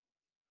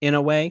in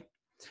a way.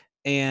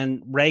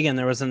 And Reagan,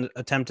 there was an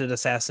attempted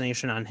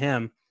assassination on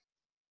him.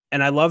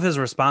 And I love his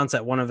response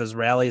at one of his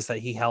rallies that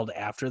he held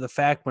after the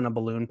fact when a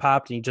balloon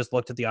popped and he just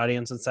looked at the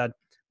audience and said,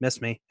 "Miss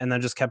me," and then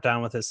just kept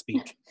on with his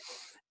speech.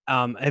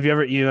 Have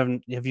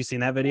you seen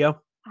that video?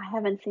 I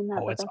haven't seen that,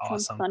 Oh, but it's that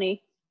sounds awesome.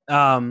 funny.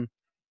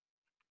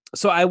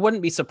 So I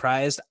wouldn't be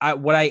surprised.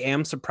 What I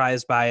am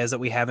surprised by is that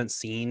we haven't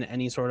seen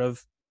any sort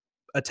of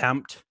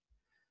attempt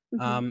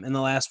in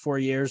the last 4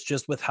 years,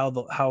 just with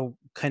how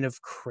kind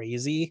of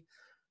crazy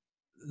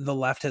the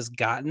left has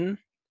gotten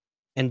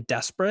and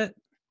desperate.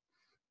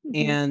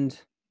 And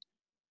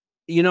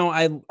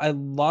I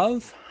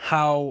love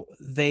how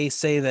they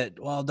say that,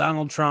 well,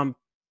 Donald Trump,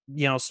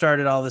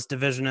 started all this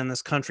division in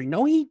this country.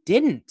 No, he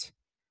didn't.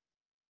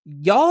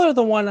 Y'all are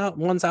the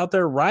ones out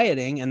there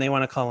rioting, and they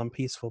want to call them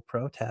peaceful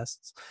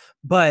protests,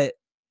 but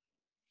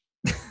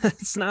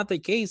it's not the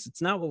case.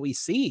 It's not what we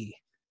see.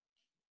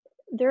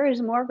 There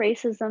is more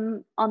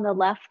racism on the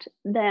left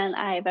than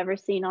I've ever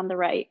seen on the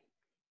right.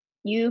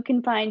 You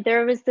can find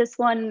there was this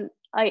one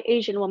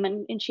Asian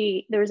woman, and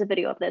there was a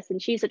video of this,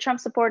 and she's a Trump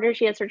supporter.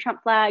 She has her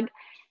Trump flag,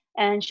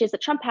 and she has a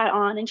Trump hat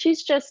on, and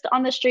she's just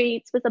on the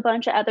streets with a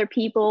bunch of other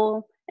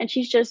people, and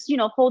she's just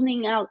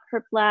holding out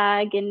her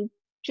flag and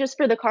just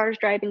for the cars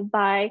driving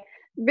by.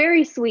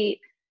 Very sweet.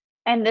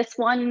 And this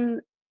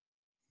one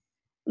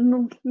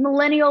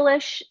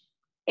millennial-ish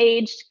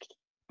aged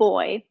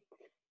boy,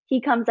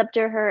 he comes up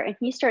to her and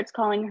he starts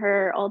calling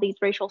her all these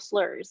racial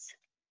slurs.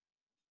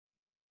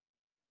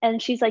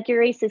 And she's like,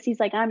 "You're racist." He's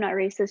like, "I'm not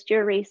racist.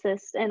 You're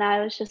racist." And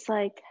I was just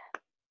like,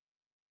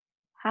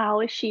 how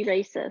is she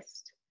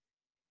racist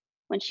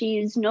when she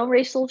used no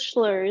racial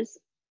slurs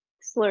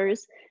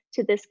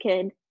to this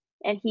kid,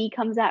 and he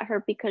comes at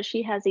her because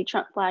she has a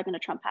Trump flag and a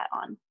Trump hat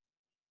on?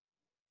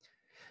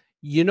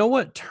 You know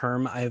what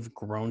term I've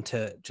grown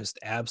to just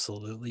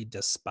absolutely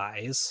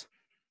despise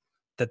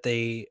that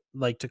they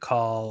like to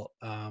call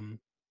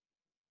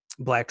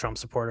Black Trump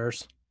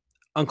supporters?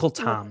 Uncle What's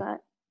Tom.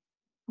 that?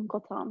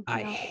 Uncle Tom.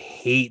 I Yeah.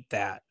 hate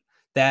that.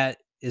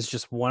 That is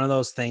just one of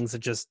those things that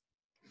just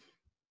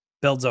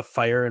builds a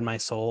fire in my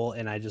soul,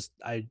 and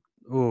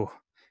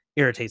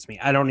irritates me.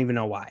 I don't even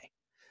know why.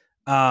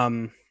 I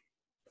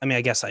mean,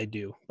 I guess I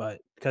do,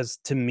 but because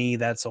to me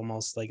that's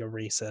almost like a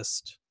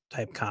racist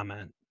type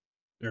comment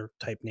or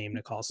type name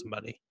to call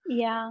somebody.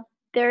 Yeah.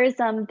 There's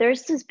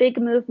this big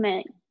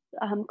movement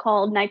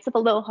called Knights of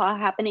Aloha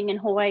happening in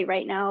Hawaii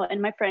right now,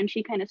 and my friend,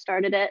 she kind of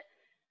started it.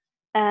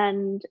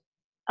 And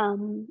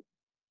um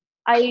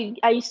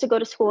I used to go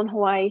to school in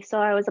Hawaii, so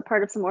I was a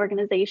part of some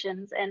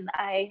organizations, and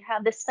I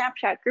had this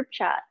Snapchat group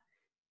chat.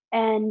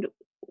 And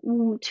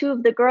two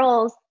of the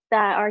girls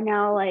that are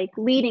now like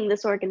leading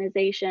this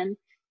organization,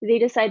 they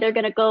decide they're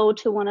going to go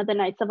to one of the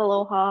Knights of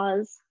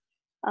Aloha's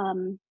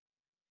um,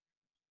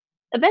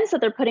 events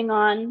that they're putting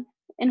on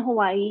in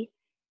Hawaii.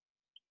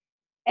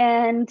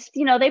 And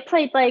they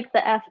played like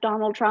the F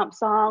Donald Trump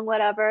song,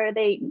 whatever.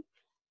 They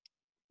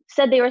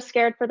said they were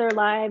scared for their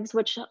lives,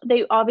 which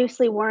they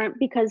obviously weren't,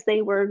 because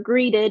they were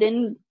greeted,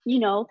 and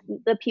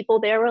the people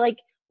there were like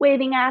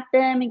waving at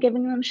them and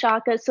giving them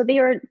shaka. So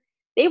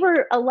they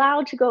were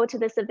allowed to go to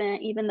this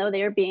event even though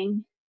they were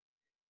being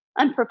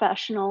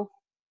unprofessional.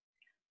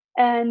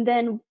 And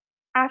then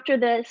after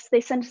this,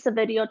 they sent us a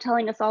video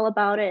telling us all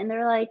about it, and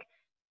they're like,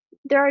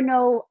 there are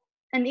no,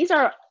 and these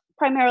are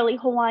primarily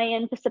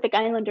Hawaiian Pacific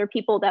Islander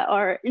people that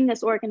are in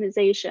this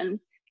organization.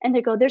 And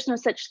they go, there's no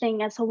such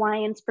thing as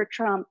Hawaiians for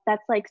Trump.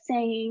 That's like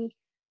saying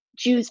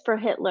Jews for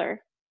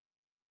Hitler.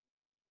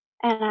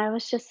 And I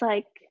was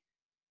like,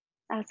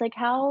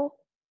 how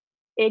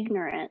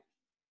ignorant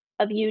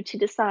of you to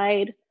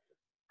decide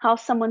how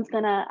someone's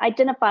gonna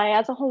identify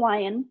as a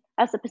Hawaiian,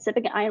 as a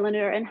Pacific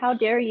Islander, and how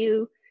dare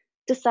you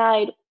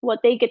decide what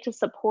they get to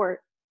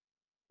support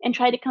and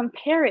try to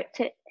compare it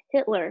to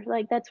Hitler.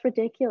 Like, that's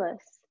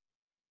ridiculous.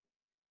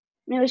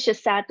 And it was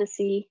just sad to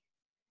see.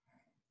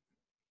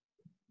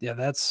 Yeah,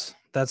 that's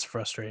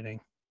frustrating.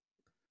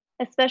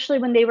 Especially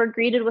when they were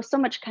greeted with so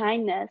much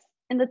kindness.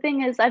 And the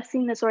thing is, I've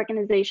seen this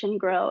organization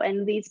grow,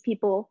 and these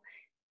people,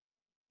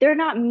 they're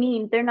not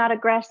mean, they're not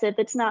aggressive.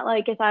 It's not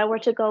like if I were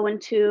to go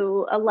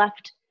into a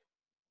left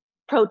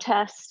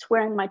protest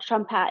wearing my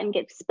Trump hat and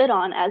get spit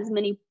on, as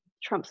many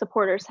Trump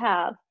supporters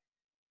have.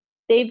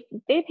 They've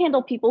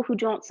handled people who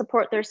don't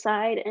support their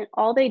side, and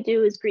all they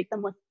do is greet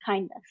them with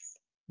kindness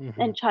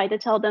and try to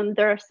tell them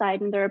their side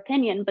and their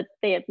opinion, but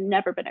they have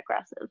never been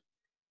aggressive.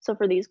 So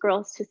for these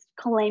girls to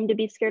claim to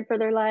be scared for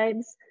their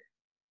lives,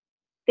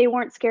 they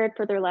weren't scared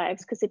for their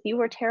lives, because if you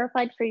were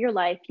terrified for your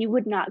life, you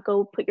would not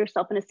go put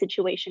yourself in a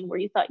situation where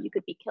you thought you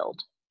could be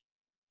killed.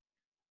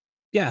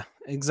 Yeah,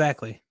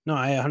 exactly. No,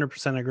 I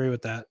 100% agree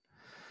with that.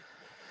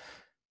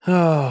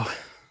 Oh,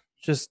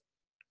 just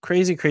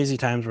crazy, crazy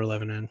times we're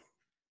living in.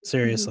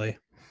 Seriously.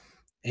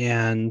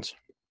 And,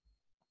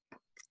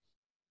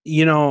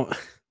 you know,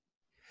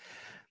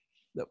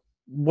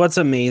 what's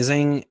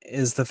amazing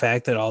is the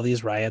fact that all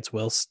these riots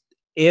will,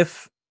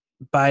 if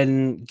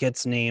Biden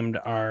gets named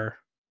our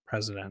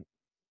president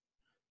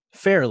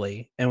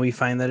fairly, and we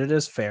find that it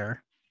is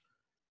fair,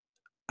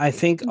 I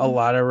think a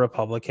lot of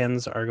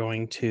Republicans are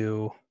going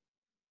to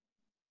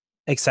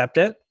accept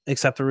the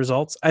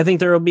results. I think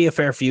there will be a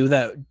fair few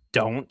that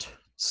don't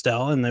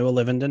still, and they will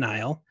live in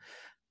denial.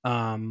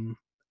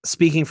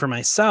 Speaking for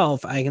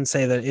myself, I can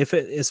say that if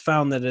it is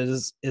found that it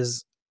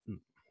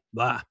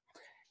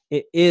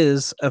it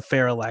is a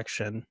fair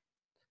election,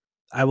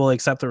 I will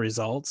accept the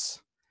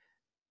results.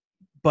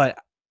 But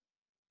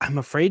I'm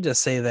afraid to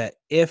say that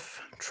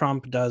if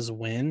Trump does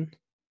win,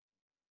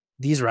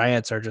 these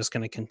riots are just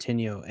going to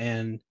continue,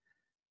 and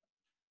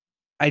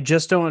I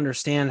just don't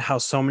understand how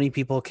so many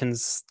people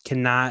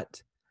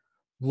cannot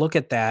look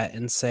at that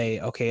and say,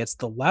 okay, it's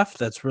the left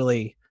that's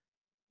really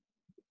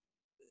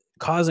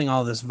causing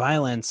all this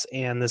violence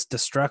and this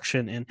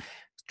destruction. And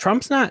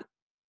Trump's not,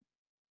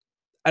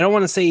 I don't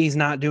want to say he's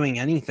not doing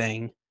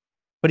anything,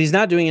 but he's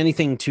not doing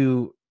anything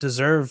to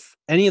deserve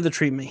any of the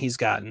treatment he's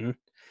gotten.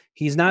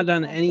 He's not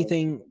done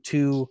anything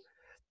to,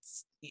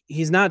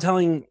 he's not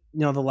telling,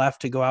 the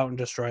left to go out and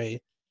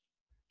destroy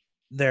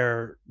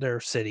their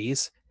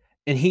cities.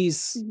 And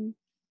he's,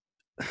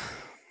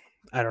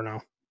 I don't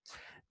know.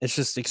 It's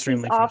just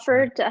extremely He's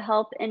offered to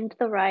help end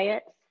the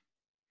riots,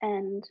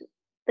 and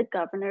the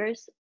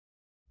governors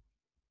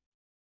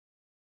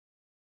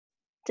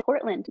to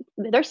Portland,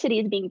 their city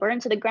is being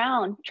burned to the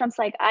ground. Trump's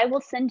like, I will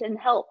send in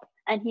help.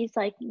 And he's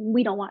like,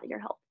 we don't want your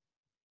help.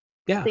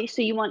 Yeah.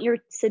 So you want your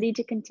city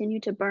to continue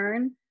to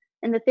burn?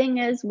 And the thing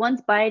is,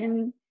 once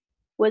Biden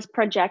was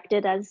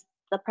projected as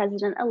the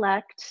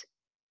president-elect,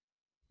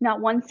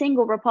 not one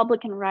single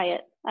Republican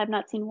riot. I've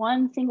not seen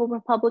one single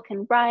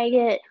Republican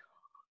riot,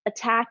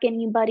 attack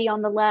anybody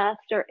on the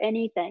left or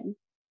anything.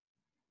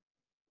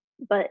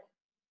 But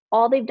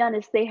all they've done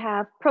is they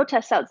have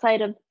protests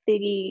outside of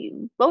the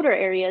voter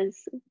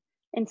areas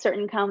in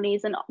certain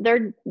counties, and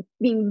they're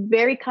being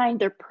very kind.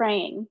 They're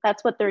praying.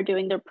 That's what they're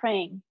doing. They're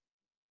praying.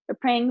 They're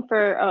praying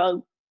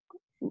for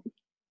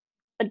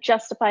a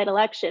justified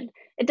election.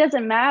 It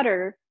doesn't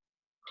matter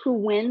who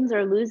wins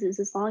or loses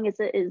as long as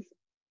it is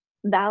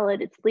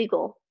valid, it's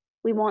legal.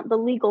 We want the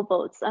legal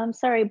votes. I'm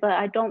sorry, but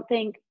I don't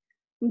think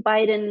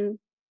Biden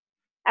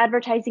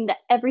advertising that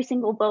every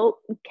single vote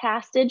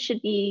casted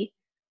should be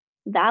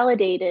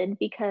validated,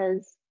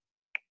 because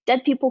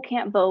dead people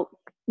can't vote.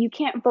 You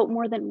can't vote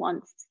more than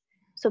once.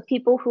 So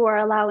people who are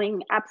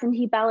allowing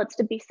absentee ballots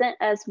to be sent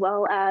as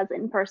well as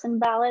in-person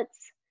ballots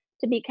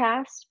to be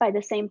cast by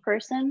the same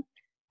person,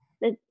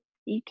 that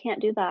you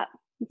can't do that.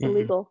 It's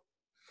illegal.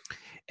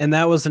 And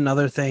that was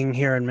another thing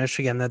here in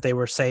Michigan that they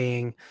were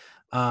saying.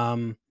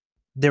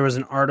 There was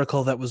an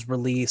article that was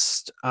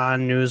released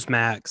on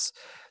Newsmax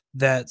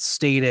that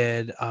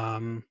stated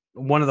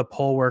one of the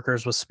poll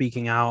workers was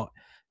speaking out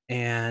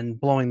and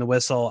blowing the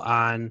whistle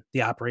on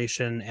the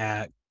operation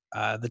at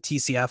the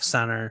TCF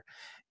Center.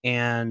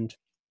 And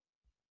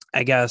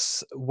I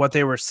guess what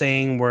they were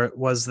saying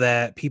was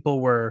that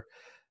people were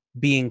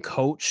being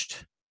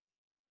coached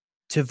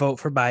to vote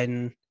for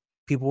Biden.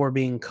 People were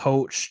being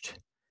coached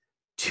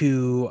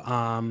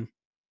to,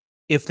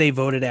 if they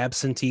voted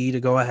absentee, to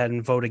go ahead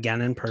and vote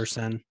again in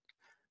person.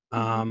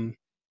 And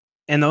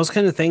those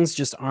kind of things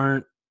just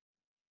aren't,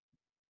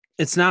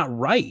 it's not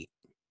right,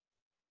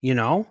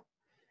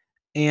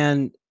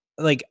 and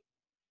like,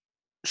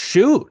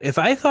 shoot, if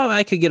I thought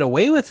I could get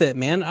away with it,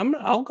 man,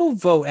 I'll go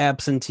vote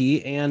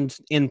absentee and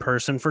in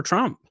person for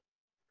Trump.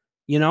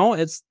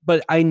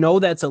 But I know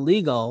that's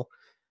illegal.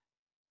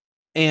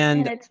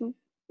 And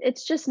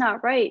it's just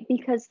not right,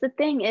 because the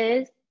thing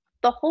is,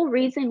 the whole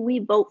reason we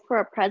vote for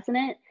a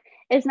president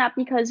is not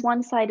because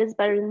one side is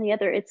better than the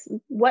other. It's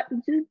what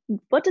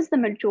does the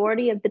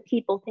majority of the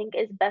people think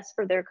is best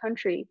for their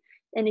country?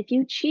 And if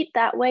you cheat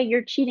that way,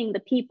 you're cheating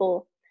the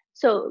people.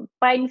 So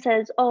Biden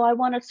says, oh, I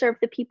want to serve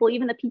the people,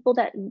 even the people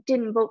that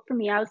didn't vote for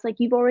me. I was like,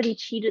 you've already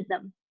cheated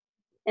them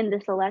in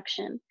this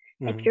election.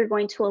 If you're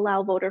going to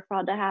allow voter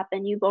fraud to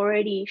happen, you've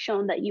already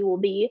shown that you will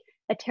be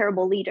a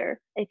terrible leader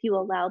if you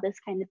allow this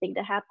kind of thing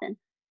to happen.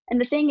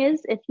 And the thing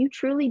is, if you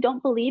truly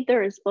don't believe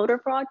there is voter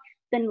fraud,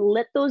 then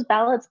let those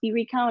ballots be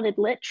recounted.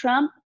 Let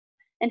Trump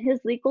and his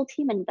legal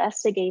team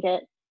investigate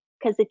it.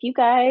 Because if you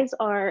guys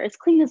are as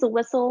clean as a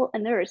whistle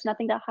and there is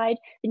nothing to hide,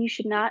 then you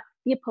should not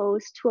be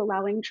opposed to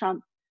allowing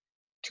Trump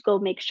to go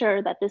make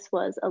sure that this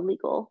was a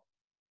legal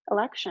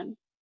election.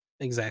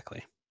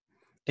 Exactly.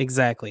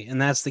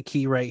 And that's the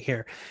key right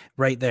here,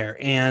 right there.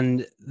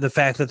 And the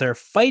fact that they're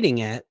fighting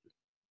it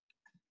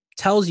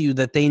tells you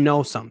that they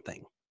know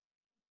something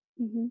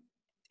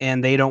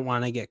and they don't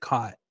want to get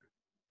caught.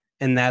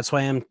 And that's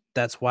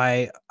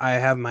why I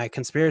have my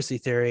conspiracy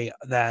theory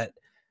that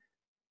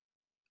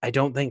I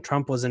don't think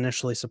Trump was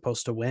initially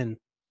supposed to win.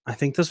 I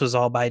think this was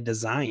all by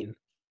design,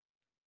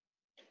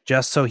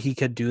 just so he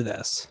could do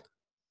this.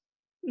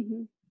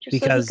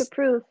 Just so he could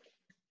prove.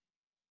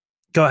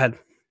 Go ahead.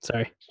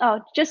 Sorry.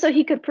 Oh, just so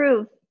he could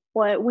prove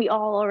what we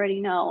all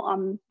already know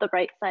on the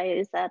right side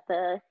is that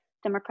the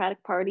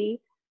Democratic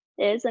Party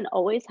is and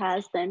always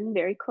has been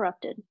very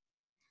corrupted.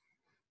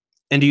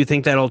 And do you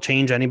think that'll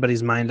change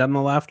anybody's mind on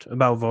the left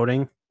about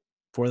voting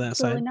for that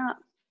Absolutely side? not.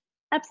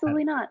 Uh,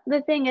 Absolutely not.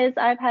 The thing is,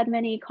 I've had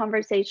many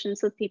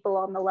conversations with people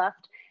on the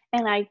left,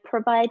 and I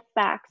provide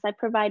facts, I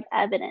provide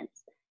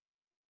evidence.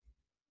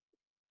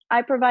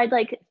 I provide,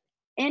 like,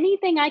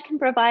 anything I can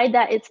provide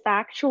that is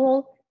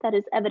factual, that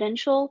is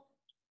evidential,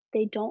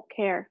 they don't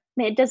care.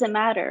 It doesn't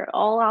matter.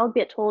 All I'll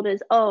get told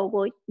is, "Oh,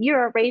 well,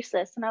 you're a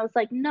racist." And I was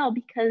like, "No,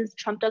 because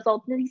Trump does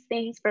all these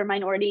things for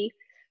minority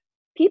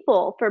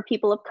people, for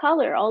people of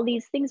color, all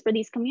these things for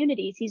these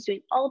communities. He's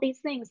doing all these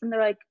things." And they're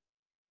like,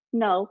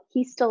 "No,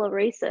 he's still a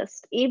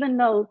racist." Even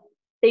though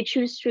they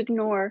choose to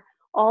ignore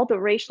all the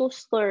racial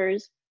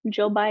slurs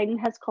Joe Biden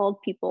has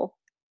called people,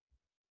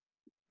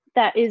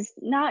 that is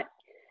not,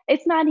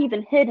 it's not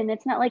even hidden.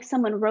 It's not like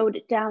someone wrote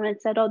it down and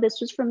said, "Oh, this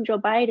was from Joe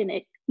Biden."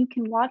 It, you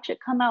can watch it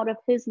come out of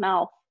his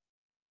mouth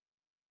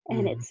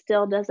and it mhm.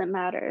 still doesn't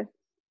matter.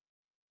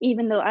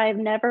 Even though I have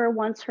never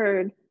once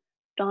heard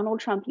Donald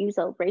Trump use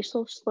a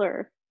racial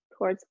slur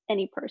towards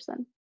any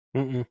person.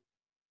 Mm-mm.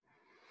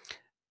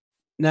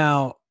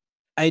 Now,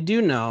 I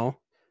do know,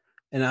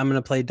 and I'm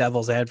going to play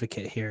devil's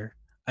advocate here.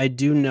 I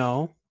do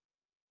know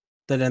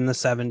that in the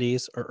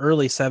 70s or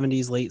early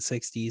 70s, late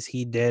 60s,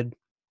 he did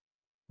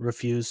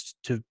refuse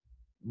to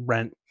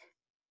rent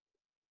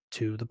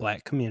to the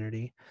black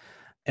community.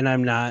 And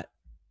I'm not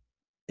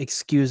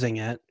excusing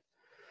it,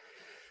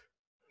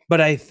 but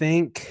I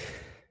think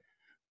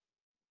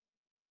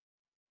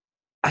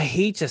I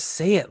hate to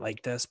say it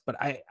like this, but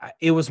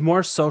it was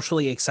more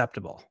socially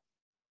acceptable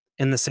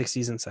in the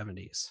 60s and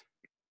 70s.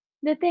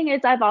 The thing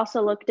is, I've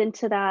also looked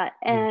into that,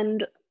 Mm,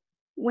 and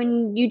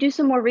when you do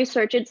some more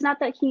research, it's not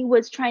that he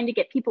was trying to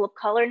get people of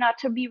color not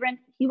to be rent.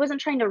 He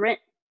wasn't trying to rent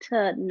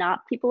to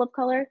not people of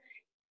color.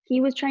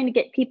 He was trying to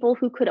get people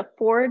who could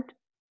afford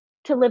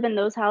to live in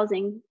those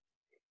housing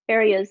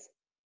areas.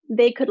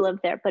 They could live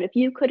there, but if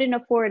you couldn't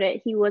afford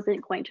it, he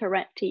wasn't going to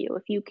rent to you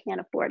if you can't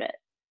afford it.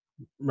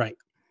 right.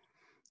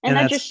 And And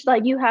that that's just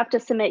like you have to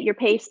submit your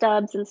pay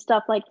stubs and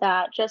stuff like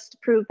that just to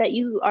prove that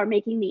you are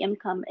making the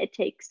income it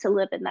takes to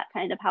live in that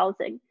kind of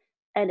housing.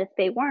 And if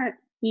they weren't,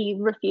 he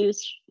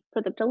refused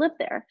for them to live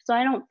there. So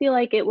I don't feel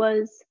like it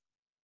was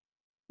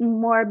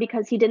more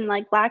because he didn't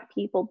like black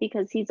people,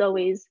 because he's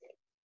always,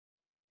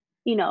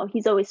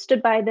 he's always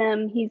stood by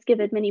them. He's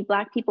given many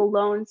black people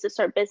loans to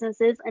start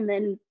businesses and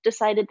then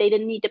decided they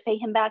didn't need to pay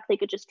him back. They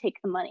could just take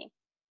the money.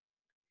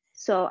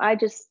 So I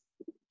just,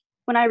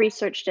 when I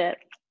researched it,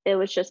 it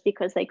was just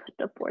because they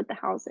couldn't afford the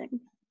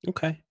housing.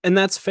 okay. And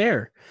that's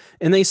fair.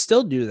 And they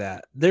still do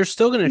that. They're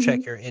still going to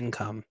check Mhm. your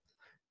income.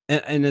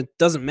 And it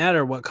doesn't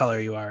matter what color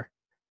you are.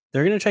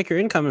 They're going to check your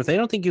income. If they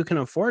don't think you can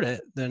afford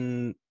it,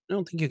 then I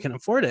don't think you can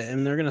afford it.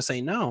 And they're going to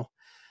say no.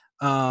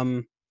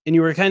 And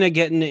you were kind of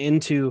getting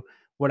into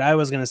what I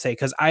was going to say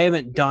because I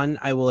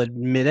will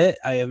admit it,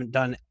 I haven't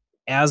done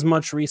as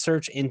much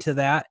research into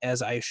that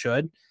as I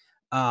should.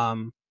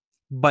 Um,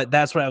 but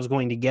that's what I was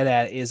going to get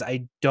at is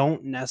I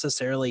don't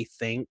necessarily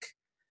think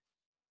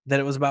that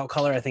it was about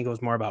color. I think it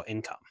was more about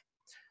income.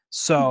 Mhm.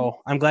 So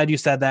I'm glad you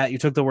said that. You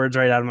took the words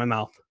right out of my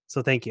mouth.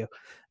 So thank you.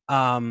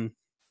 Um,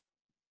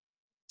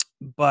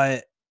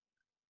 but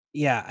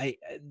yeah,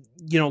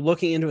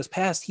 looking into his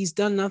past, he's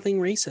done nothing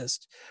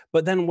racist.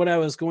 But then what I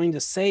was going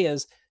to say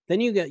is then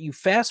you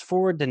fast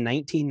forward to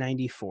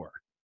 1994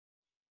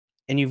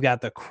 and you've got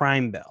the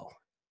crime bill,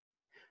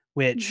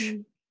 which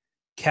Mhm.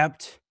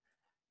 kept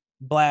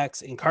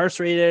blacks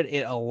incarcerated.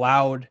 It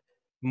allowed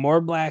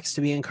more blacks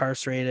to be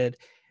incarcerated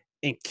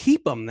and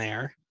keep them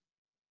there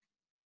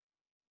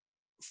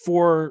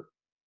for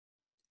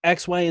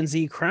X, Y, and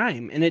Z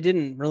crime. And it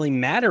didn't really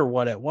matter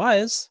what it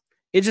was.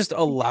 It just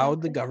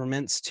allowed the Exactly.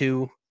 governments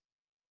to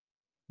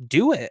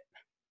do it.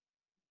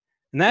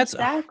 And that's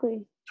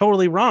Exactly.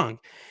 totally wrong.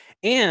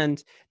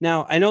 And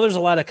now I know there's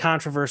a lot of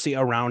controversy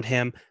around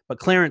him, but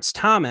Clarence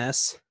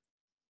Thomas,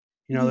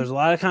 Mhm. there's a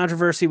lot of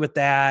controversy with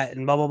that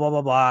and blah, blah, blah,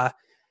 blah, blah.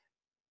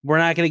 We're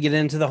not going to get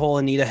into the whole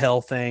Anita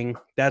Hill thing.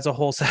 That's a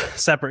whole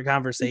separate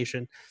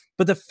conversation.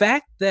 But the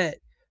fact that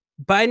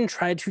Biden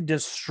tried to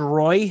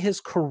destroy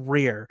his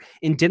career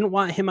and didn't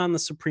want him on the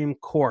Supreme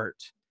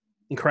Court,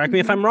 and correct me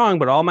if Mhm. I'm wrong,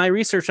 but all my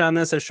research on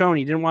this has shown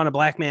he didn't want a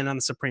black man on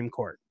the Supreme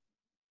Court.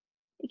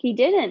 He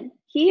didn't.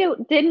 He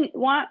didn't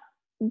want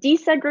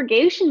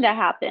desegregation to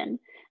happen,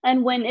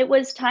 and when it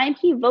was time,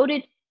 he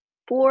voted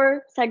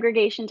for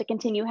segregation to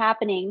continue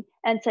happening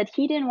and said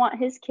he didn't want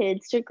his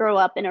kids to grow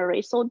up in a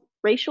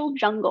racial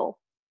jungle,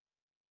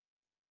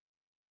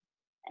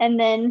 and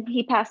then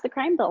he passed the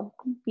crime bill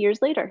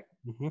years later.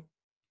 Mm-hmm.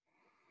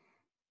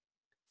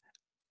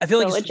 I feel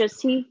like So it it's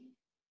just he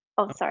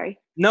Oh, sorry.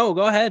 no,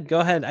 go ahead. Go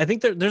ahead. I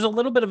think there's a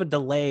little bit of a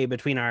delay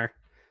between our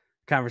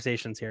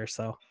conversations here.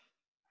 So,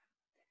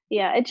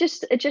 Yeah, it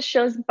just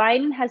shows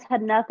Biden has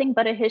had nothing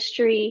but a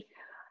history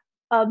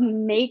of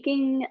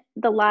making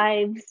the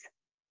lives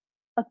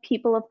of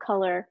people of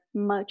color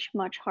much,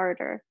 much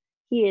harder.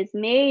 He has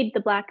made the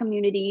Black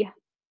community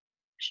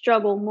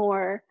struggle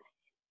more.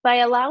 by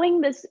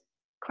allowing this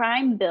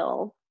crime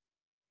bill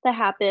to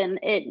happen,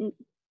 it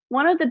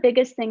one of the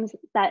biggest things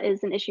that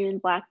is an issue in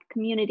Black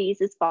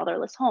communities is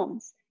fatherless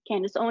homes.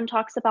 Candace Owen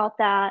talks about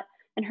that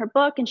in her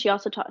book, and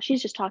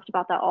she's just talked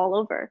about that all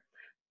over.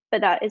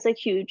 But that is a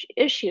huge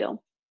issue.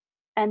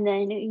 And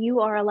then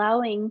you are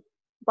allowing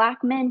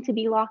Black men to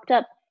be locked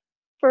up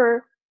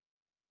for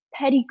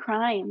petty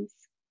crimes.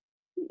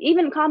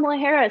 Even Kamala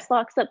Harris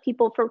locks up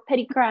people for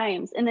petty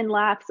crimes and then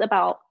laughs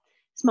about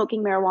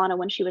smoking marijuana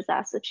when she was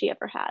asked if she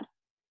ever had.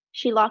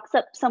 She locks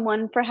up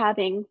someone for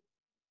having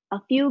a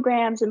few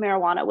grams of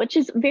marijuana, which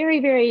is very,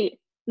 very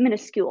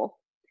minuscule,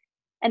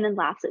 and then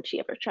laughs if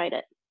she ever tried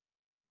it.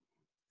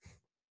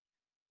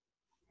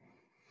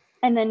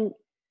 And then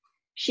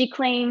she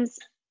claims,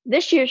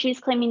 this year she's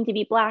claiming to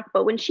be Black,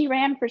 but when she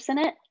ran for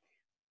Senate,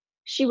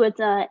 she was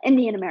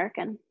Indian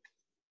American.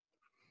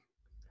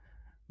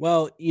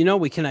 Well,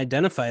 we can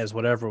identify as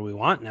whatever we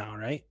want now,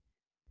 right?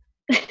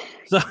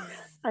 So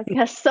I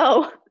guess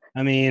so.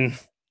 I mean,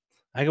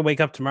 I could wake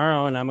up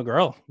tomorrow and I'm a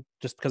girl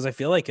just because I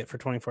feel like it for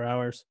 24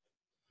 hours.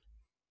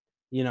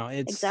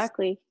 It's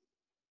exactly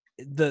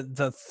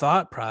the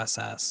thought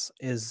process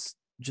is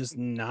just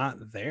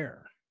not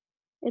there.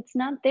 It's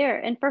not there.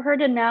 And for her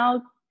to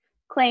now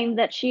claim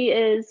that she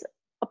is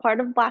a part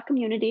of Black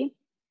community,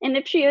 and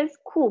if she is,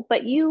 cool,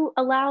 but you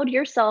allowed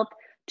yourself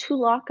to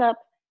lock up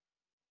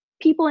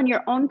people in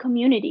your own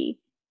community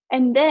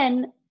and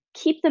then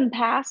keep them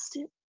past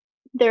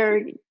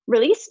their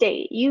release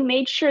date. You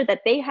made sure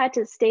that they had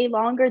to stay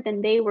longer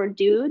than they were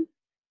due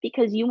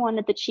because you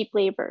wanted the cheap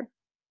labor.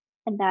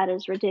 And that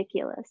is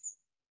ridiculous.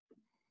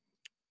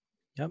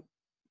 Yep.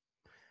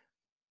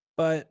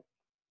 But,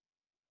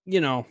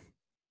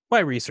 why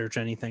research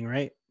anything,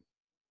 right?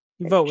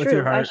 You vote with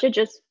your heart.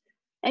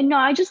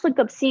 I just looked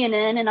up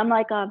CNN and I'm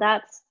like, oh,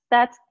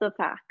 that's the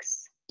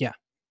facts.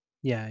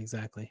 Yeah,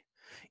 exactly.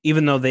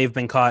 Even though they've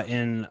been caught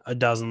in a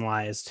dozen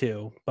lies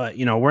too. But,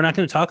 we're not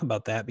going to talk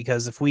about that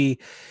because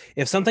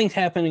if something's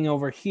happening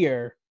over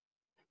here,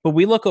 but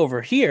we look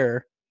over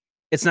here,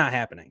 it's not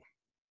happening.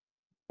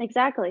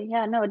 Exactly.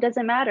 Yeah, no, it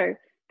doesn't matter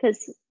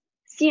because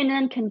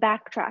CNN can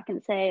backtrack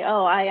and say,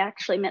 oh, I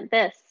actually meant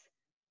this.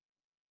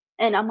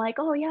 And I'm like,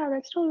 oh, yeah,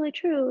 that's totally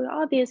true.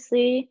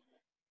 Obviously,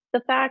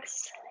 the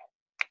facts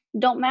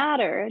don't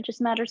matter. It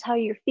just matters how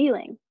you're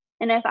feeling.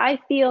 And if I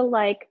feel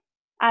like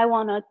I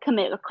want to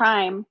commit a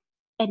crime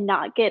and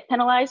not get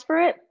penalized for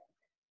it,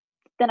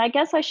 then I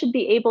guess I should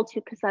be able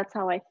to because that's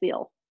how I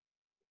feel.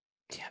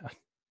 Yeah.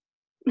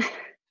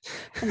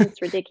 And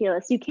it's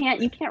ridiculous. You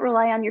can't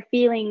rely on your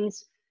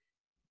feelings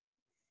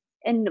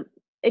and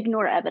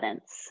ignore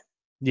evidence.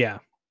 Yeah,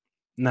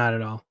 not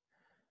at all.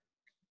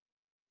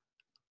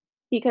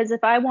 Because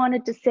if I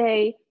wanted to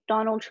say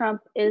Donald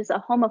Trump is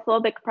a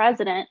homophobic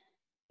president,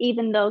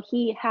 even though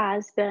he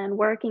has been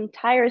working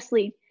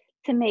tirelessly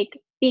to make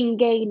being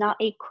gay not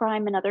a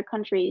crime in other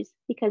countries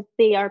because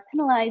they are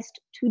penalized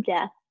to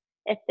death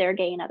if they're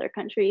gay in other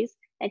countries,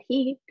 and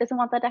he doesn't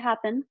want that to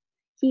happen.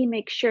 He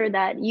makes sure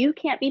that you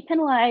can't be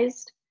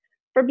penalized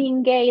for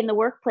being gay in the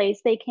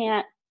workplace. They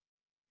can't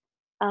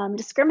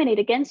discriminate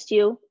against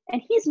you,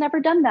 and he's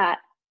never done that.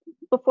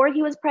 Before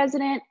he was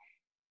president,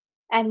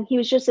 and he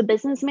was just a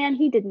businessman,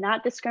 he did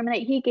not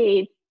discriminate. He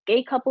gave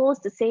gay couples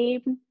the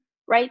same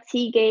rights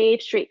he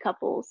gave straight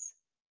couples.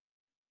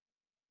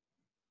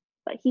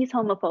 But he's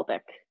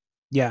homophobic.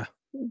 Yeah.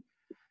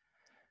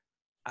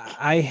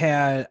 I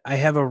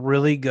have a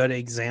really good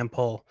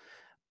example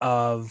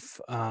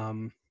of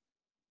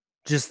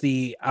just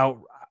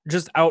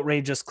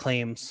outrageous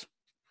claims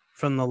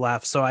from the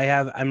left. So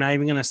I'm not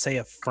even going to say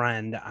a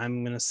friend.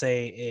 I'm going to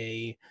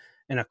say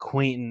an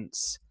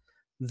acquaintance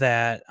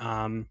that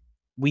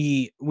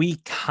we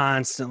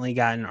constantly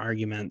got in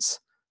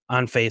arguments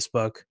on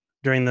Facebook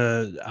during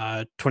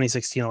the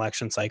 2016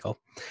 election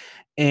cycle.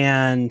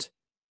 And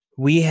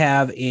we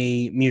have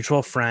a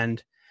mutual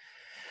friend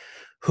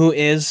who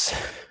is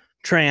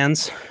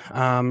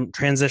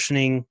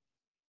transitioning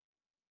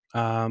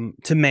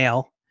to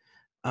male.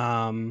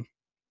 And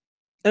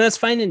that's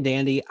fine and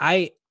dandy.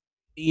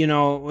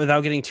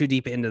 Without getting too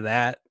deep into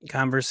that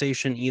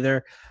conversation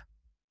either,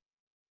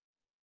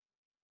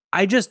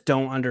 I just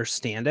don't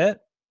understand it.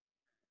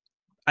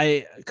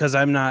 Because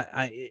I'm not,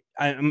 I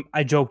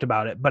joked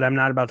about it, but I'm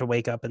not about to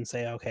wake up and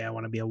say, okay, I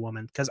want to be a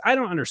woman because I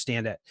don't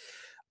understand it.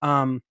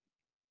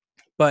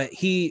 But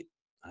if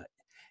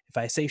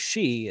I say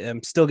she,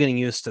 I'm still getting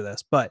used to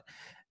this, but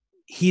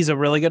he's a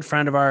really good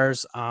friend of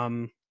ours.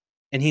 And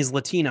he's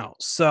Latino.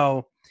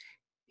 So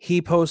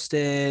he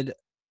posted,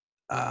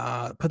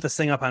 put this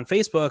thing up on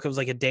Facebook. It was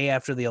like a day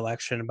after the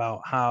election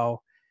about how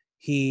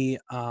he,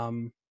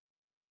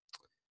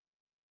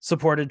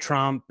 supported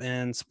Trump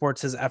and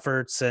supports his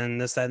efforts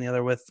and this, that, and the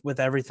other with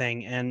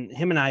everything. And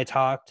him and I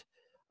talked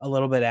a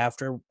little bit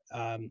after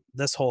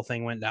this whole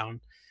thing went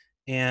down.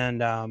 And,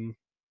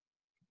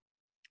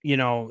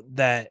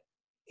 that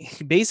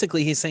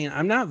basically he's saying,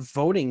 I'm not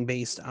voting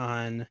based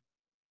on,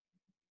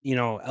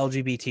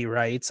 LGBT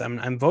rights.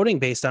 I'm voting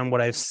based on what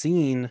I've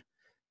seen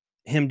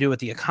him do with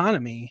the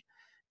economy.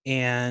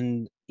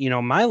 And,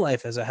 my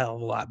life is a hell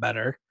of a lot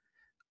better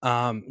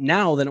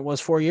now than it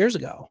was 4 years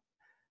ago.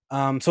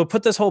 So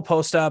put this whole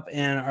post up,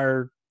 and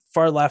our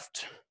far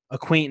left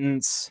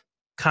acquaintance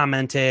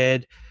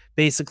commented,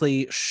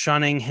 basically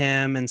shunning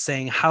him and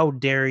saying, how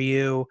dare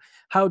you?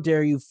 How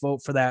dare you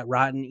vote for that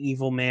rotten,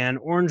 evil man?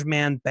 Orange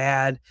man,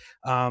 bad.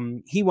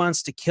 He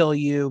wants to kill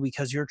you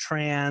because you're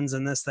trans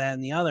and this, that,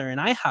 and the other.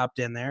 And I hopped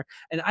in there,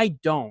 and I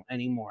don't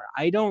anymore.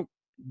 I don't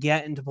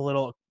get into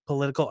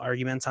political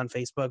arguments on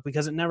Facebook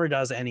because it never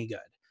does any good.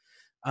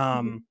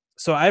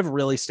 So I've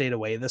really stayed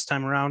away this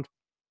time around.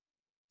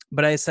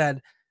 But I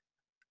said,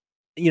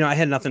 I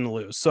had nothing to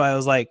lose. So I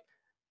was like,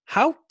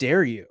 how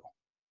dare you?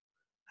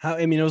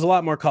 It was a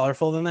lot more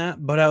colorful than that,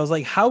 but I was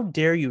like, how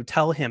dare you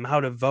tell him how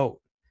to vote?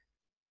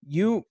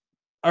 You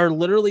are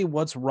literally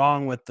what's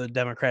wrong with the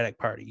Democratic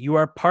Party. You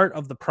are part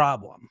of the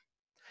problem.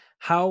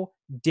 How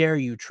dare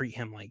you treat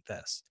him like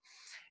this?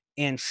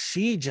 And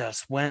she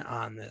just went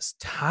on this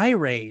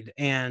tirade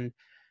and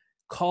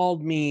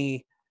called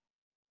me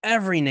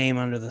every name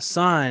under the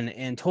sun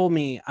and told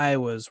me I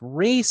was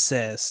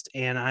racist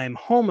and I'm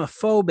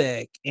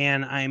homophobic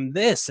and I'm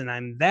this and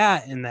I'm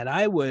that, and that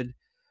I would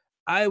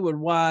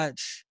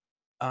watch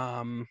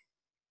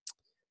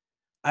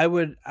I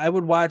would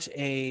watch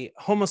a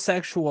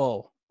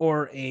homosexual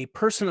or a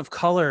person of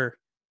color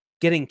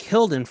getting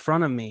killed in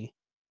front of me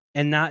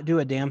and not do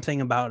a damn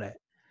thing about it.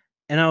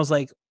 And I was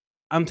like,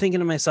 I'm thinking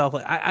to myself,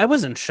 like, I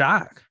was in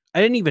shock.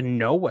 I didn't even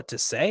know what to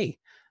say.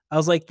 I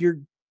was like,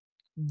 you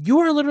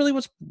are literally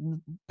what's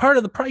part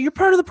of you're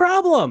part of the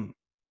problem.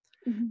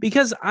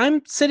 Because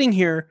I'm sitting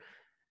here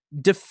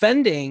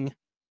defending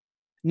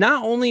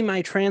not only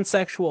my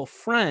transsexual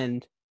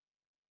friend,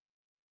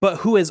 but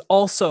who is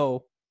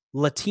also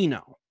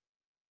Latino.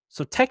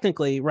 So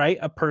technically, right,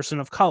 a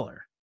person of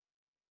color.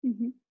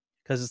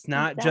 Because it's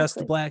not just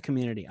the Black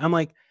community. I'm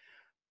like,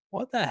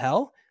 what the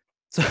hell?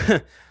 So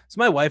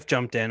my wife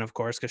jumped in, of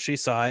course, because she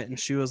saw it, and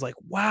she was like,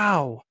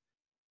 wow,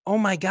 oh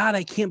my God,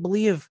 I can't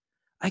believe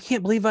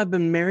I've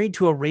been married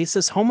to a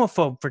racist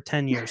homophobe for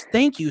 10 years.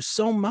 Thank you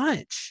so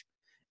much.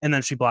 And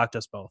then she blocked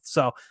us both.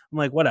 So I'm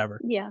like,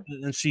 whatever. Yeah.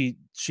 And she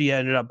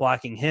ended up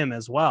blocking him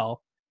as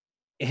well.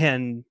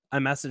 And I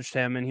messaged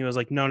him, and he was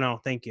like,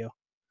 no, thank you.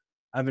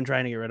 I've been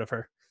trying to get rid of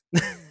her.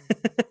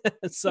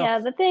 So yeah,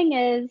 the thing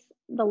is,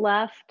 the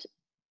left,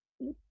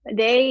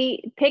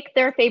 they pick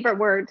their favorite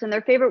words, and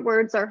their favorite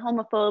words are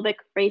homophobic,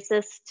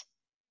 racist,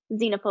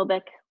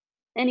 xenophobic,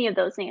 any of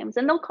those names.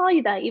 And they'll call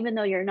you that even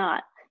though you're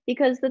not.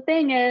 Because the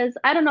thing is,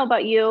 I don't know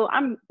about you,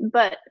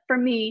 but for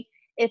me,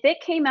 if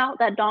it came out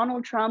that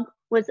Donald Trump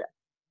was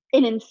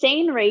an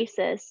insane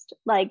racist,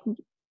 like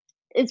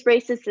as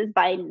racist as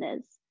Biden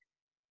is,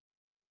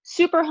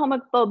 super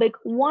homophobic,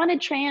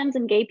 wanted trans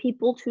and gay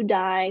people to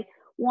die,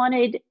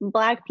 wanted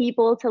Black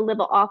people to live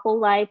an awful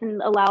life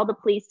and allow the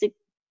police to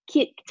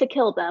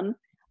kill them,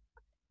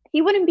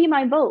 he wouldn't be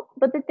my vote.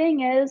 But the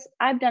thing is,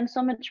 I've done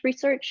so much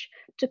research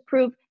to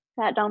prove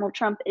that Donald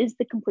Trump is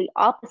the complete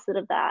opposite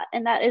of that.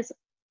 And that is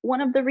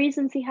one of the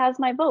reasons he has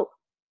my vote,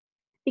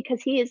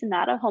 because he is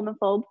not a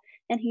homophobe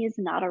and he is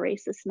not a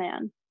racist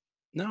man.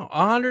 No,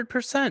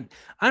 100%.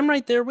 I'm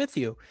right there with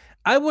you.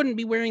 I wouldn't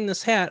be wearing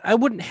this hat. I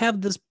wouldn't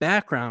have this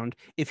background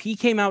if he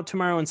came out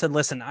tomorrow and said,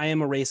 listen, I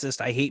am a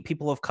racist. I hate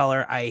people of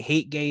color. I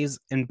hate gays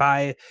and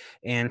bi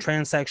and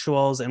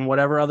transsexuals and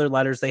whatever other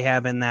letters they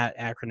have in that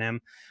acronym.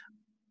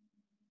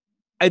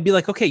 I'd be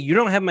like, okay, you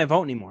don't have my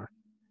vote anymore.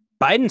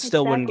 Biden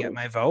still wouldn't get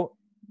my vote.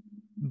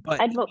 But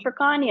I'd vote for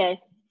Kanye.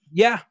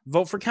 Yeah,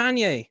 vote for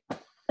Kanye.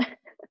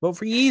 Vote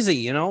for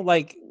Yeezy,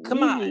 like, come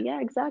Yeezy, on. yeah,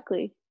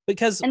 exactly.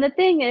 Because And the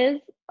thing is,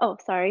 oh,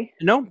 sorry.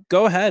 No,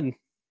 go ahead.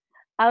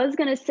 I was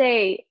going to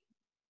say,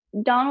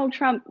 Donald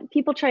Trump,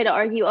 people try to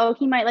argue, oh,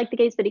 he might like the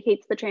gays, but he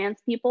hates the trans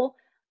people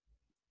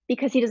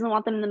because he doesn't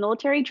want them in the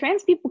military.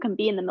 Trans people can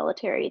be in the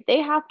military.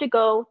 They have to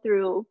go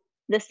through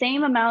the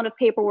same amount of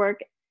paperwork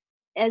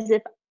as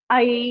if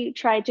I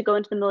tried to go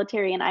into the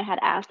military and I had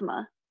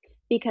asthma,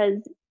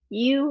 because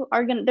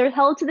they're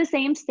held to the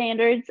same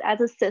standards as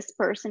a cis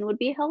person would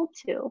be held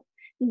to.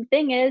 And the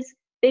thing is,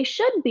 they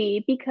should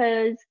be,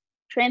 because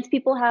trans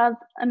people have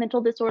a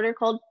mental disorder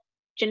called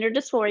gender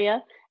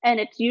dysphoria, and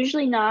it's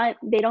usually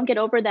they don't get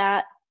over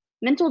that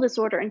mental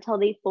disorder until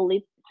they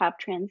fully have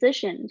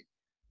transitioned.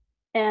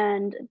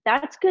 And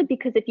that's good,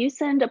 because if you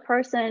send a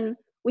person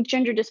with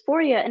gender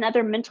dysphoria and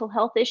other mental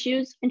health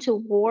issues into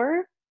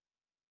war,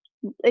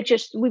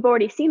 we've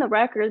already seen the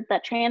record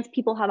that trans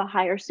people have a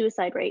higher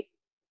suicide rate,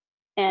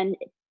 and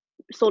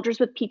soldiers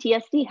with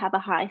PTSD have a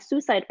high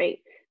suicide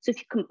rate. So if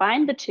you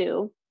combine the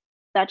two,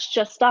 that's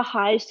just a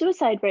high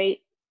suicide rate.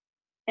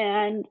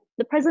 And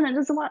the president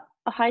doesn't want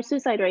a high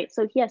suicide rate.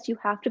 So yes, you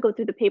have to go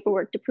through the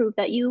paperwork to prove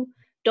that you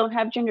don't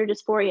have gender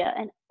dysphoria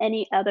and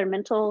any other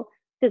mental,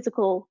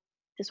 physical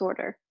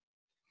disorder.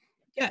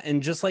 Yeah,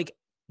 and just like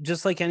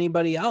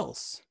anybody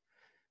else.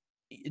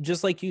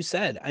 Just like you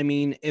said, I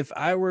mean,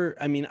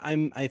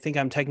 I think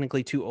I'm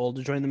technically too old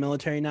to join the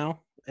military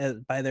now,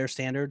 by their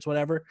standards,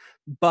 whatever.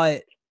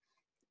 But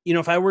you know,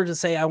 if I were to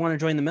say I want to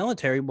join the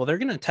military, well, they're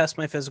going to test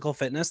my physical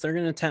fitness. They're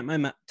going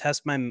to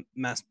test my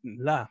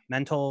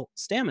mental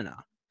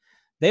stamina.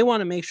 They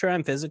want to make sure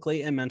I'm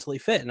physically and mentally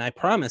fit, and I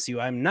promise you,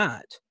 I'm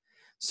not.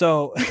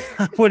 So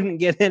I wouldn't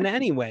get in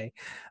anyway.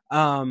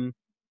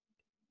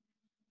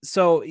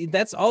 So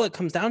that's all it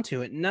comes down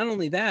to. It. Not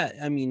only that,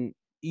 I mean,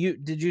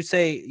 did you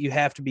say you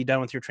have to be done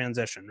with your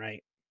transition,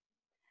 right?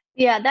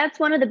 Yeah, that's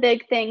one of the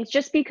big things,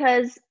 just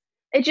because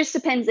it just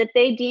depends. If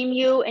they deem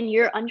you and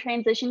you're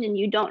untransitioned and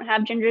you don't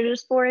have gender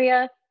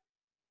dysphoria,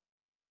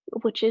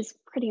 which is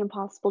pretty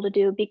impossible to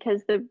do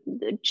because the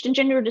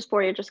gender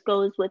dysphoria just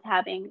goes with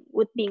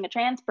being a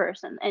trans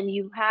person, and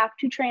you have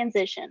to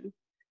transition.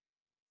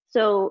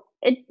 So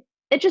it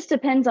just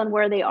depends on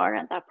where they are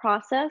at that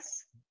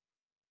process.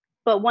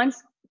 But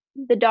once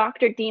the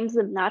doctor deems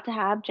them not to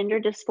have gender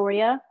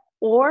dysphoria,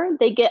 or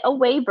they get a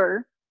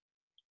waiver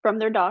from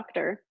their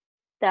doctor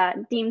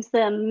that deems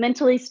them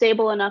mentally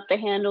stable enough to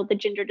handle the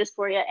gender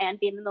dysphoria and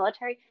be in the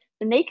military,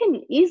 then they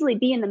can easily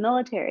be in the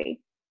military.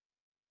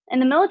 In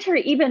the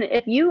military, even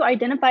if you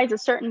identify as a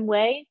certain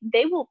way,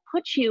 they will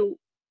put you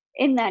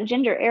in that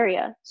gender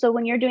area. So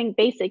when you're doing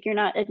basic,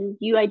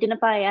 you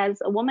identify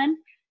as a woman,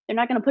 they're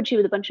not going to put you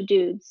with a bunch of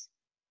dudes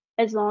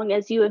as long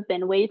as you have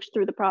been waived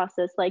through the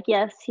process. Like,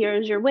 yes,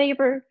 here's your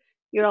waiver.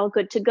 You're all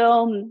good to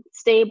go,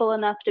 stable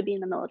enough to be in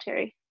the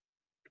military.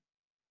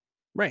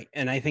 Right.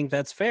 And I think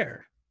that's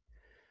fair.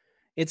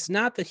 It's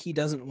not that he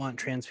doesn't want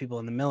trans people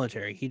in the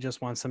military. He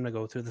just wants them to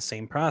go through the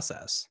same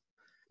process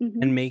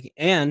Mm-hmm.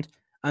 and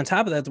on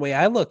top of that, the way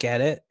I look at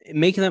it,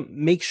 making them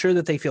make sure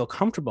that they feel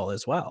comfortable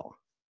as well.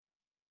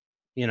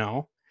 You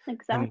know, I mean,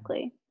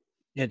 Exactly.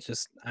 it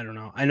just, I don't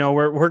know. I know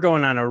we're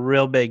going on a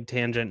real big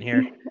tangent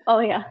here. Oh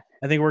yeah.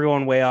 I think we're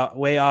going way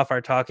off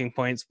our talking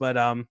points, but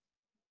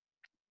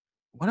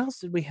what else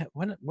did we have?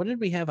 What did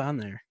we have on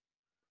there?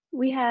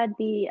 We had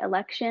the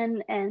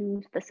election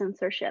and the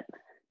censorship.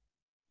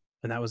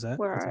 And that was it. That's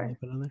all I Where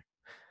put on there.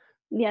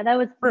 Yeah, that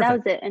was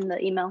Perfect. it in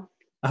the email.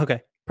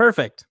 Okay.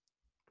 Perfect.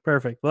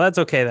 Well, that's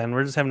okay then.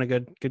 We're just having a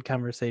good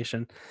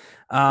conversation.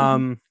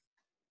 Mm-hmm.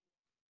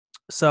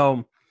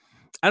 So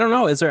I don't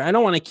know. I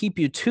don't want to keep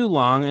you too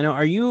long. I know.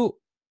 Are you?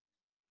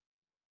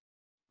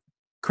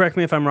 Correct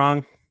me if I'm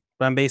wrong,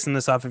 but I'm basing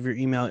this off of your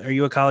email. Are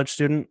you a college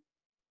student?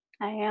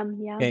 I am,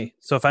 yeah. Okay.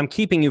 So if I'm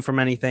keeping you from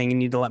anything, you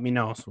need to let me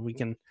know so we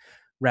can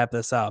wrap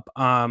this up.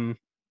 But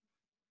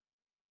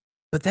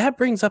that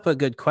brings up a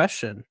good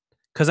question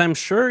because I'm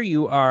sure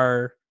you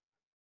are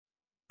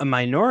a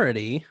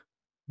minority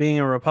being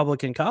a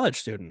Republican college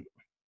student.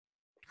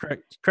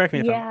 Correct me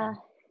if I'm Yeah. wrong.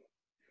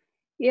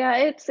 Yeah,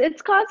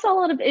 it's caused a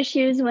lot of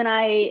issues when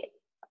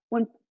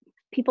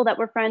people that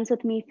were friends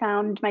with me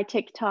found my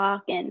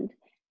TikTok and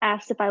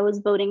asked if I was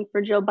voting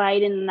for Joe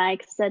Biden, and I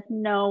said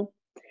no.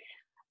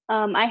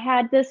 I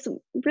had this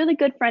really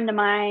good friend of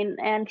mine,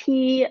 and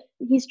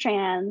he's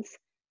trans,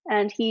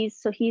 and he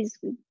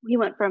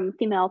went from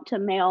female to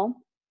male,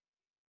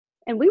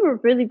 and we were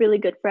really, really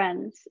good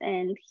friends.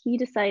 And he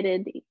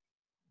decided,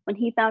 when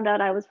he found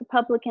out I was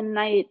Republican,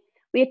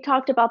 we had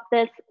talked about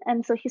this,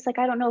 and so he's like,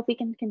 I don't know if we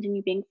can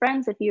continue being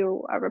friends if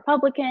you are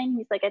Republican.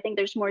 He's like, I think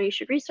there's more you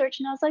should research.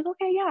 And I was like,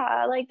 okay,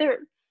 yeah, like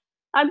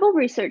I will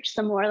research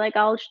some more. Like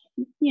and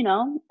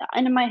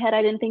in my head,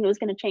 I didn't think it was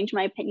going to change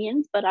my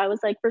opinions, but I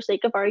was like, for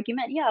sake of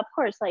argument, yeah, of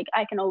course, like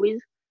I can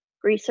always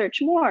research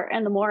more.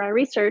 And the more I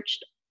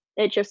researched,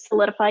 it just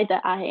solidified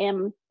that I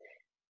am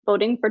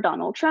voting for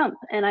Donald Trump.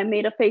 And I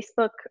made a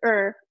Facebook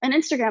or an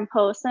Instagram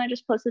post, and I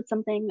just posted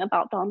something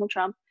about Donald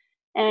Trump.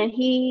 And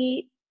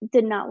he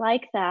did not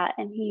like that.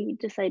 And he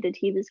decided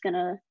he was going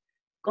to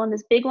go on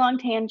this big long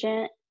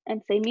tangent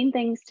and say mean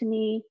things to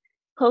me,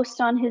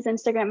 post on his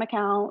Instagram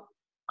account,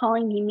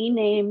 calling me mean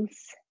names.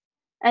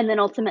 And then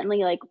ultimately,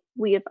 like,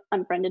 we have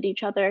unfriended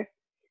each other.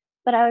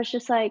 But I was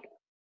just like,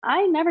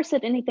 I never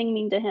said anything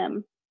mean to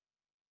him.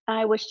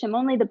 I wished him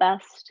only the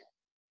best,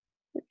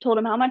 told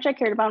him how much I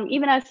cared about him.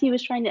 Even as he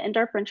was trying to end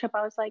our friendship,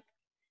 I was like,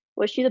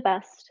 wish you the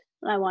best.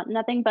 I want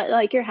nothing but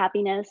like your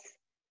happiness.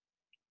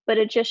 But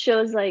it just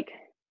shows, like,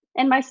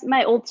 in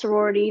my old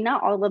sorority,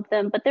 not all of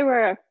them, but there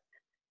were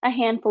a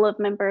handful of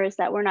members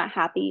that were not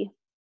happy,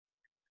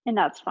 and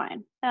that's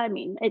fine. I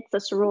mean, it's a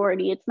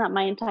sorority, it's not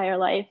my entire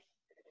life.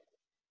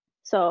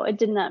 So it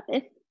did not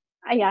it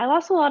I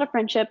lost a lot of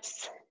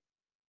friendships,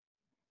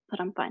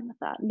 but I'm fine with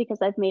that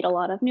because I've made a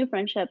lot of new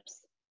friendships.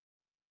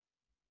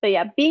 But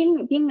yeah,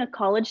 being a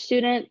college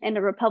student and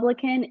a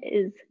Republican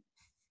is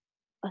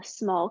a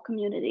small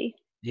community.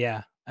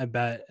 Yeah, I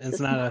bet It's a it's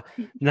not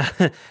small a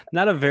not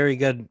not a very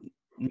good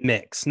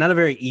mix. Not a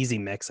very easy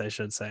mix, I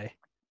should say.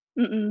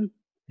 Mm-mm.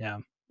 Yeah.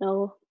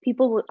 No,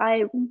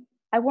 I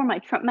wore my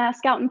Trump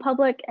mask out in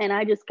public, and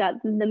I just got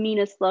the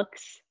meanest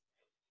looks.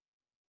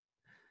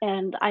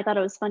 And I thought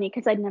it was funny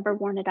because I'd never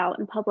worn it out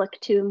in public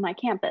to my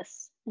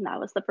campus, and that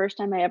was the first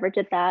time I ever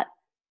did that.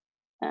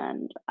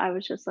 And I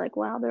was just like,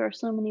 wow, there are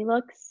so many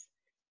looks.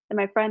 And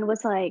my friend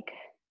was like,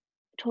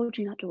 I told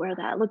you not to wear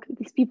that. Look,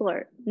 these people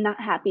are not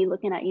happy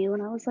looking at you.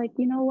 And I was like,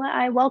 you know what?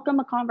 I welcome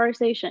a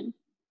conversation.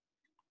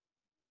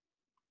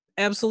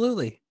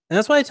 Absolutely. And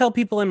that's why I tell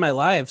people in my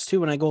lives too,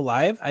 when I go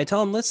live, I tell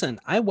them, listen,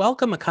 I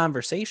welcome a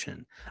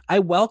conversation. I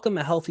welcome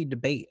a healthy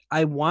debate.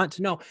 I want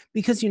to know,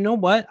 because you know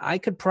what? I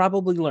could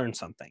probably learn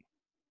something.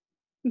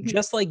 Mhm.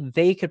 Just like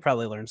they could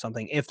probably learn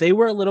something. If they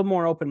were a little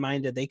more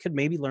open-minded, they could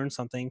maybe learn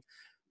something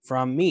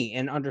from me,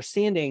 and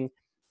understanding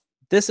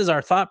this is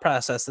our thought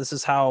process. This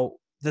is how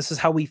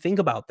we think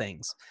about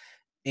things.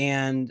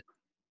 And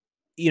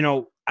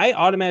I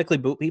automatically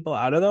boot people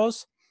out of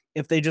those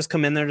if they just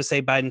come in there to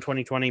say Biden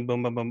 2020,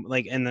 boom, boom, boom,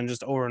 like, and then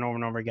just over and over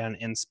and over again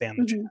and spam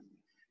the chat,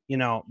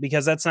 Mhm.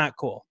 because that's not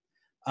cool.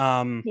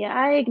 Yeah,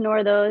 I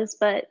ignore those,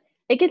 but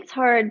it gets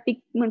hard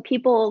when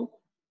people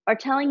are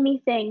telling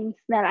me things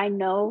that I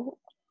know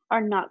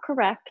are not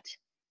correct.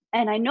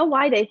 And I know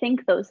why they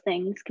think those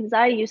things because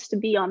I used to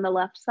be on the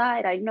left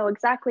side. I know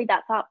exactly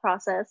that thought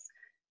process.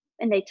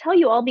 And they tell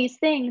you all these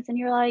things, and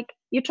you're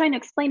trying to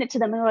explain it to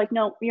them, and they're like,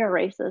 no, you're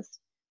a racist.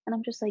 And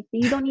I'm just like,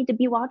 you don't need to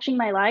be watching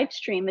my live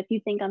stream if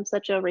you think I'm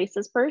such a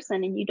racist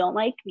person and you don't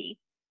like me.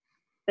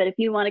 But if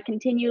you want to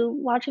continue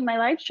watching my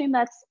live stream,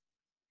 that's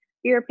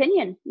your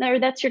opinion, or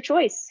that's your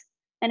choice.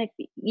 And if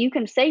you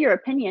can say your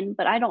opinion,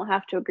 but I don't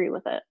have to agree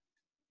with it.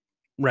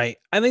 Right.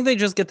 I think they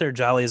just get their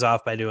jollies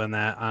off by doing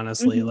that,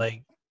 honestly. Mhm.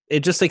 Like, it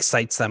just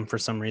excites them for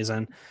some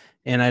reason,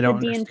 and I The don't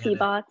understand DNC it.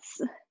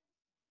 bots.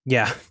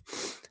 Yeah.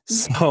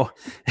 So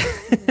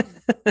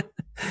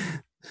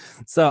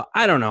so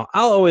I don't know.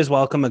 I'll always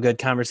welcome a good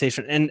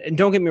conversation. And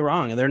don't get me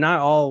wrong, they're not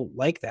all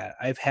like that.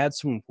 I've had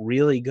some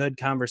really good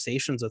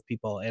conversations with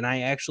people. And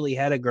I actually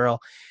had a girl,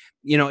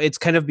 it's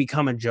kind of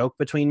become a joke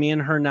between me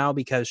and her now,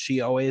 because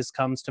she always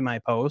comes to my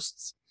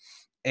posts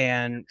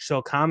and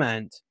she'll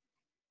comment.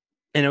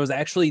 And it was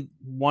actually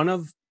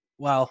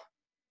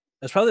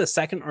it's probably the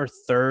second or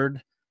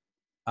third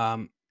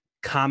um,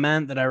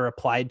 comment that I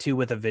replied to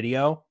with a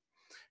video.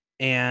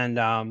 And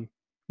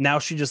now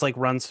she just like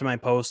runs to my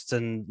posts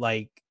and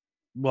like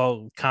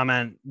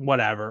comment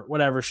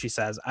whatever she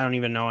says. I don't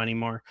even know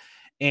anymore,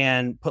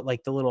 and put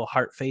like the little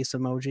heart face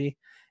emoji.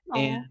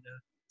 And Oh,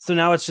 so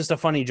now it's just a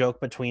funny joke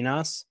between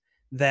us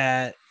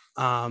that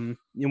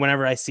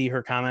whenever I see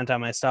her comment on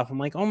my stuff, I'm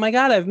like, oh my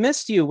god, I've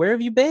missed you, where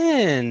have you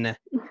been?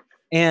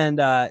 And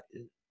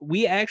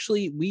we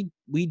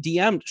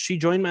DM'd. She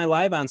joined my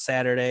live on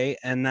Saturday,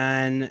 and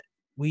then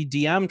we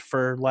DM'd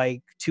for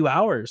like 2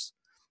 hours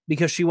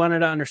because she wanted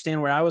to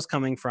understand where I was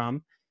coming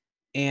from,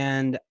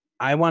 and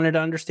I wanted to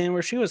understand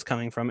where she was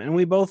coming from, and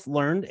we both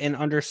learned and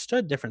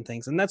understood different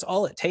things, and that's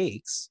all it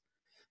takes.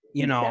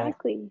 You know,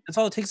 exactly. that's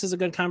all it takes is a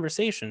good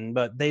conversation,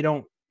 but they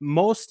don't.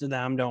 Most of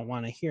them don't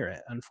want to hear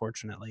it,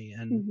 unfortunately,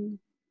 and Hmm.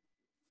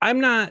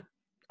 I'm not.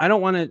 I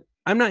don't want to.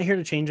 I'm not here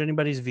to change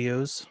anybody's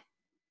views,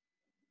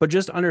 but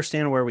just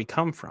understand where we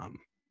come from.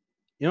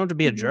 You don't have to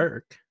be a Hmm.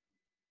 jerk,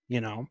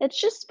 you know? It's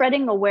just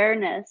spreading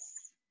awareness.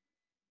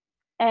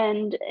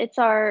 And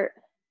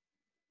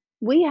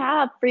we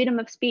have freedom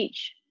of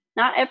speech.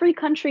 Not every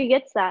country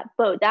gets that,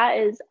 but that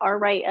is our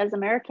right as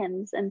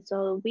Americans. And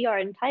so we are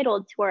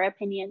entitled to our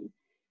opinion.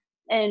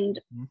 And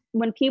Mhm.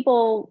 when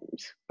people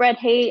spread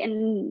hate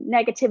and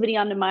negativity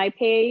onto my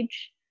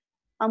page,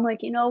 I'm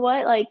like, you know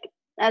what? Like,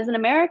 as an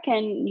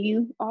American,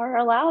 you are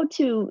allowed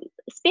to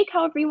speak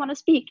however you want to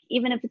speak,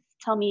 even if it's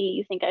tell me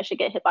you think I should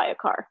get hit by a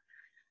car.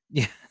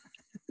 Yeah.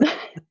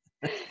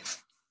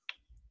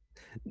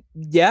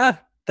 Yeah,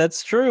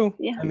 that's true.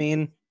 Yeah. I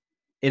mean,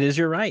 it is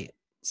your right.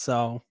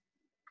 So,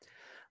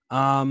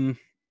 um,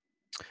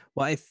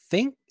 well, I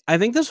think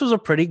this was a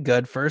pretty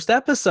good first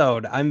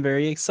episode. I'm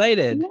very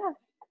excited. Yeah.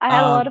 I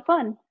had a lot Um, of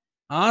fun.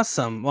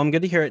 awesome. Well, I'm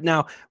good to hear it.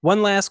 Now,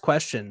 one last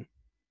question,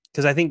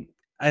 because I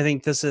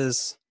think this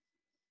is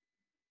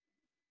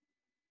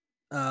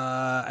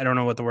I don't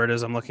know what the word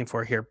is I'm looking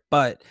for here,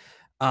 but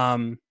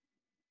um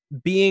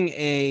being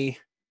a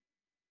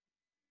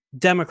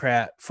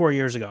Democrat 4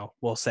 years ago,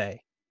 we'll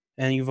say,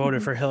 and you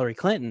voted Mhm. for Hillary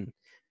Clinton,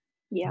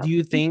 Yeah. do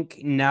you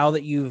think now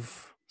that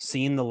you've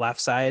seen the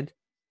left side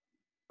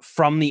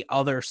from the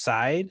other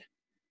side,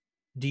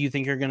 do you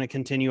think you're going to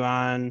continue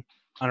on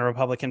a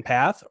Republican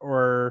path,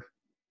 or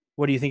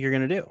what do you think you're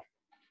going to do?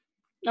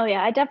 Oh,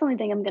 yeah. I definitely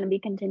think I'm going to be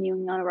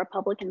continuing on a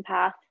Republican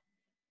path.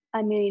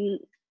 I mean,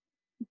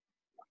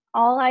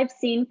 all I've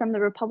seen from the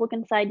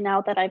Republican side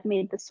now that I've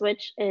made the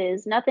switch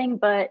is nothing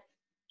but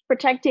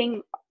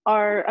protecting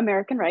our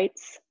American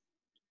rights,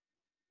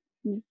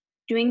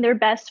 doing their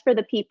best for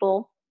the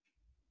people.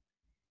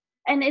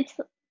 And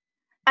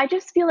I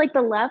just feel like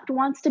the left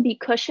wants to be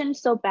cushioned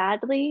so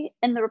badly,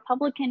 and the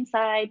Republican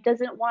side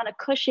doesn't want to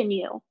cushion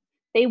you.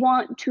 They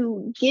want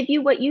to give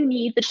you what you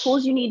need, the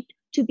tools you need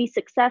to be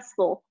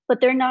successful, but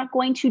they're not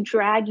going to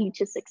drag you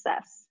to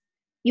success.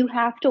 You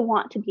have to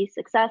want to be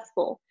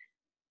successful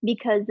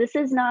because this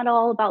is not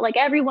all about like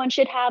everyone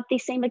should have the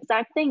same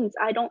exact things.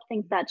 I don't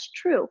think that's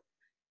true.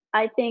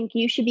 I think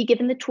you should be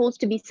given the tools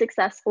to be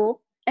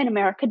successful, and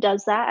America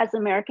does that. As an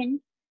American,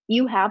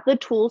 you have the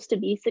tools to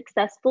be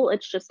successful.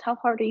 It's just how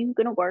hard are you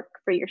going to work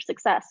for your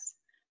success?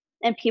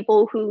 And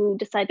people who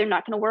decide they're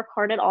not going to work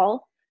hard at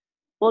all,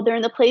 well, they're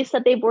in the place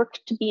that they've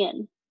worked to be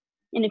in.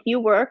 And if you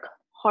work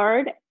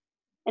hard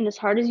and as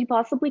hard as you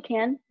possibly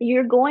can,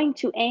 you're going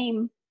to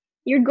aim,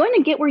 you're going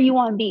to get where you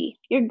want to be.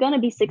 You're going to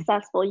be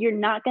successful. You're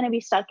not going to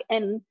be stuck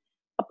in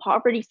a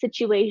poverty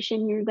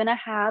situation. You're going to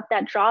have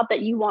that job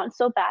that you want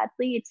so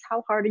badly. It's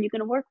how hard are you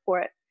going to work for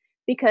it?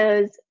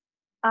 Because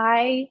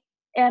I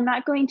am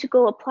not going to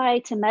go apply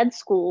to med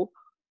school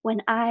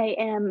when I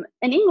am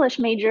an English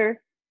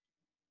major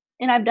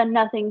and I've done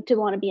nothing to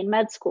want to be in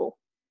med school.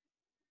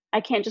 I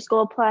can't just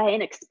go apply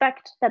and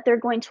expect that they're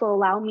going to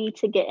allow me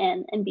to get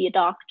in and be a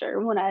doctor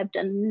when I've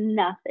done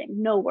nothing,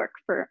 no work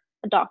for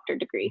a doctor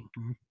degree.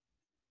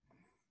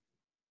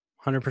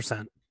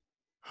 100%.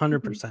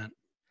 100%.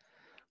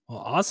 Well,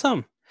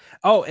 awesome.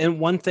 Oh, and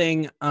one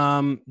thing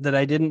that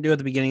I didn't do at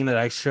the beginning that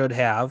I should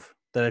have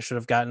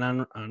gotten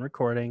on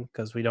recording,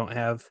 because we don't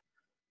have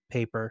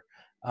paper.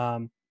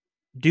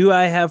 Do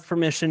I have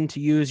permission to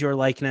use your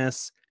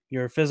likeness,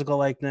 your physical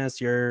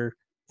likeness, your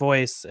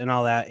voice, and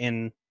all that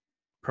in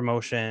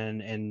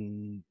promotion,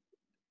 and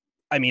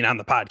I mean on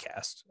the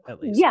podcast at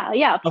least?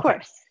 Yeah, of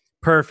course.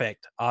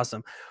 Perfect.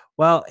 Awesome.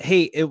 Well,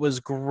 hey, it was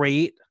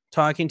great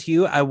talking to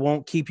you. I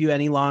won't keep you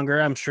any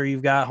longer. I'm sure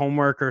you've got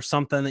homework or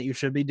something that you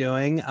should be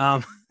doing.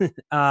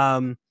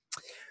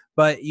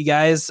 But you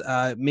guys,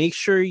 make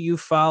sure you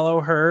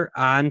follow her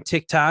on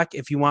TikTok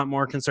if you want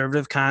more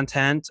conservative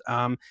content.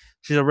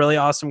 She's a really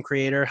awesome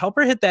creator. Help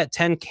her hit that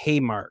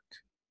 10K mark,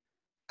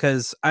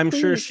 because I'm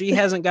sure she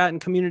hasn't gotten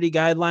community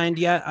guidelined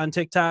yet on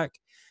TikTok,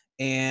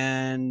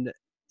 and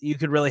you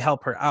could really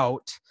help her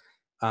out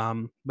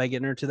by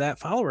getting her to that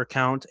follower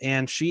count.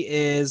 And she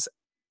is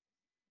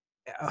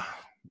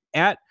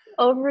at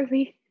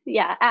overly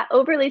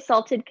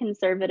salted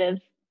conservative.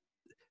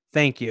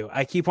 Thank you.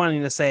 I keep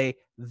wanting to say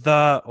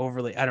the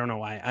overly. I don't know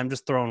why. I'm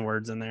just throwing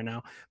words in there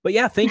now. But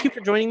yeah, thank you for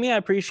joining me. I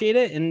appreciate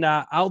it. And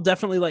I'll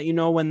definitely let you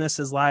know when this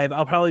is live.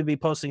 I'll probably be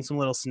posting some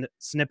little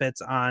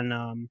snippets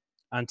on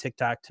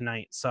TikTok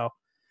tonight. So,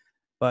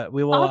 but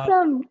we will.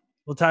 Awesome.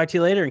 We'll talk to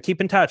you later and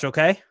keep in touch.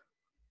 Okay.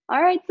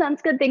 All right.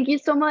 Sounds good. Thank you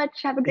so much.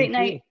 Have a great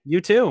night.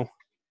 You too.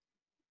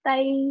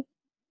 Bye.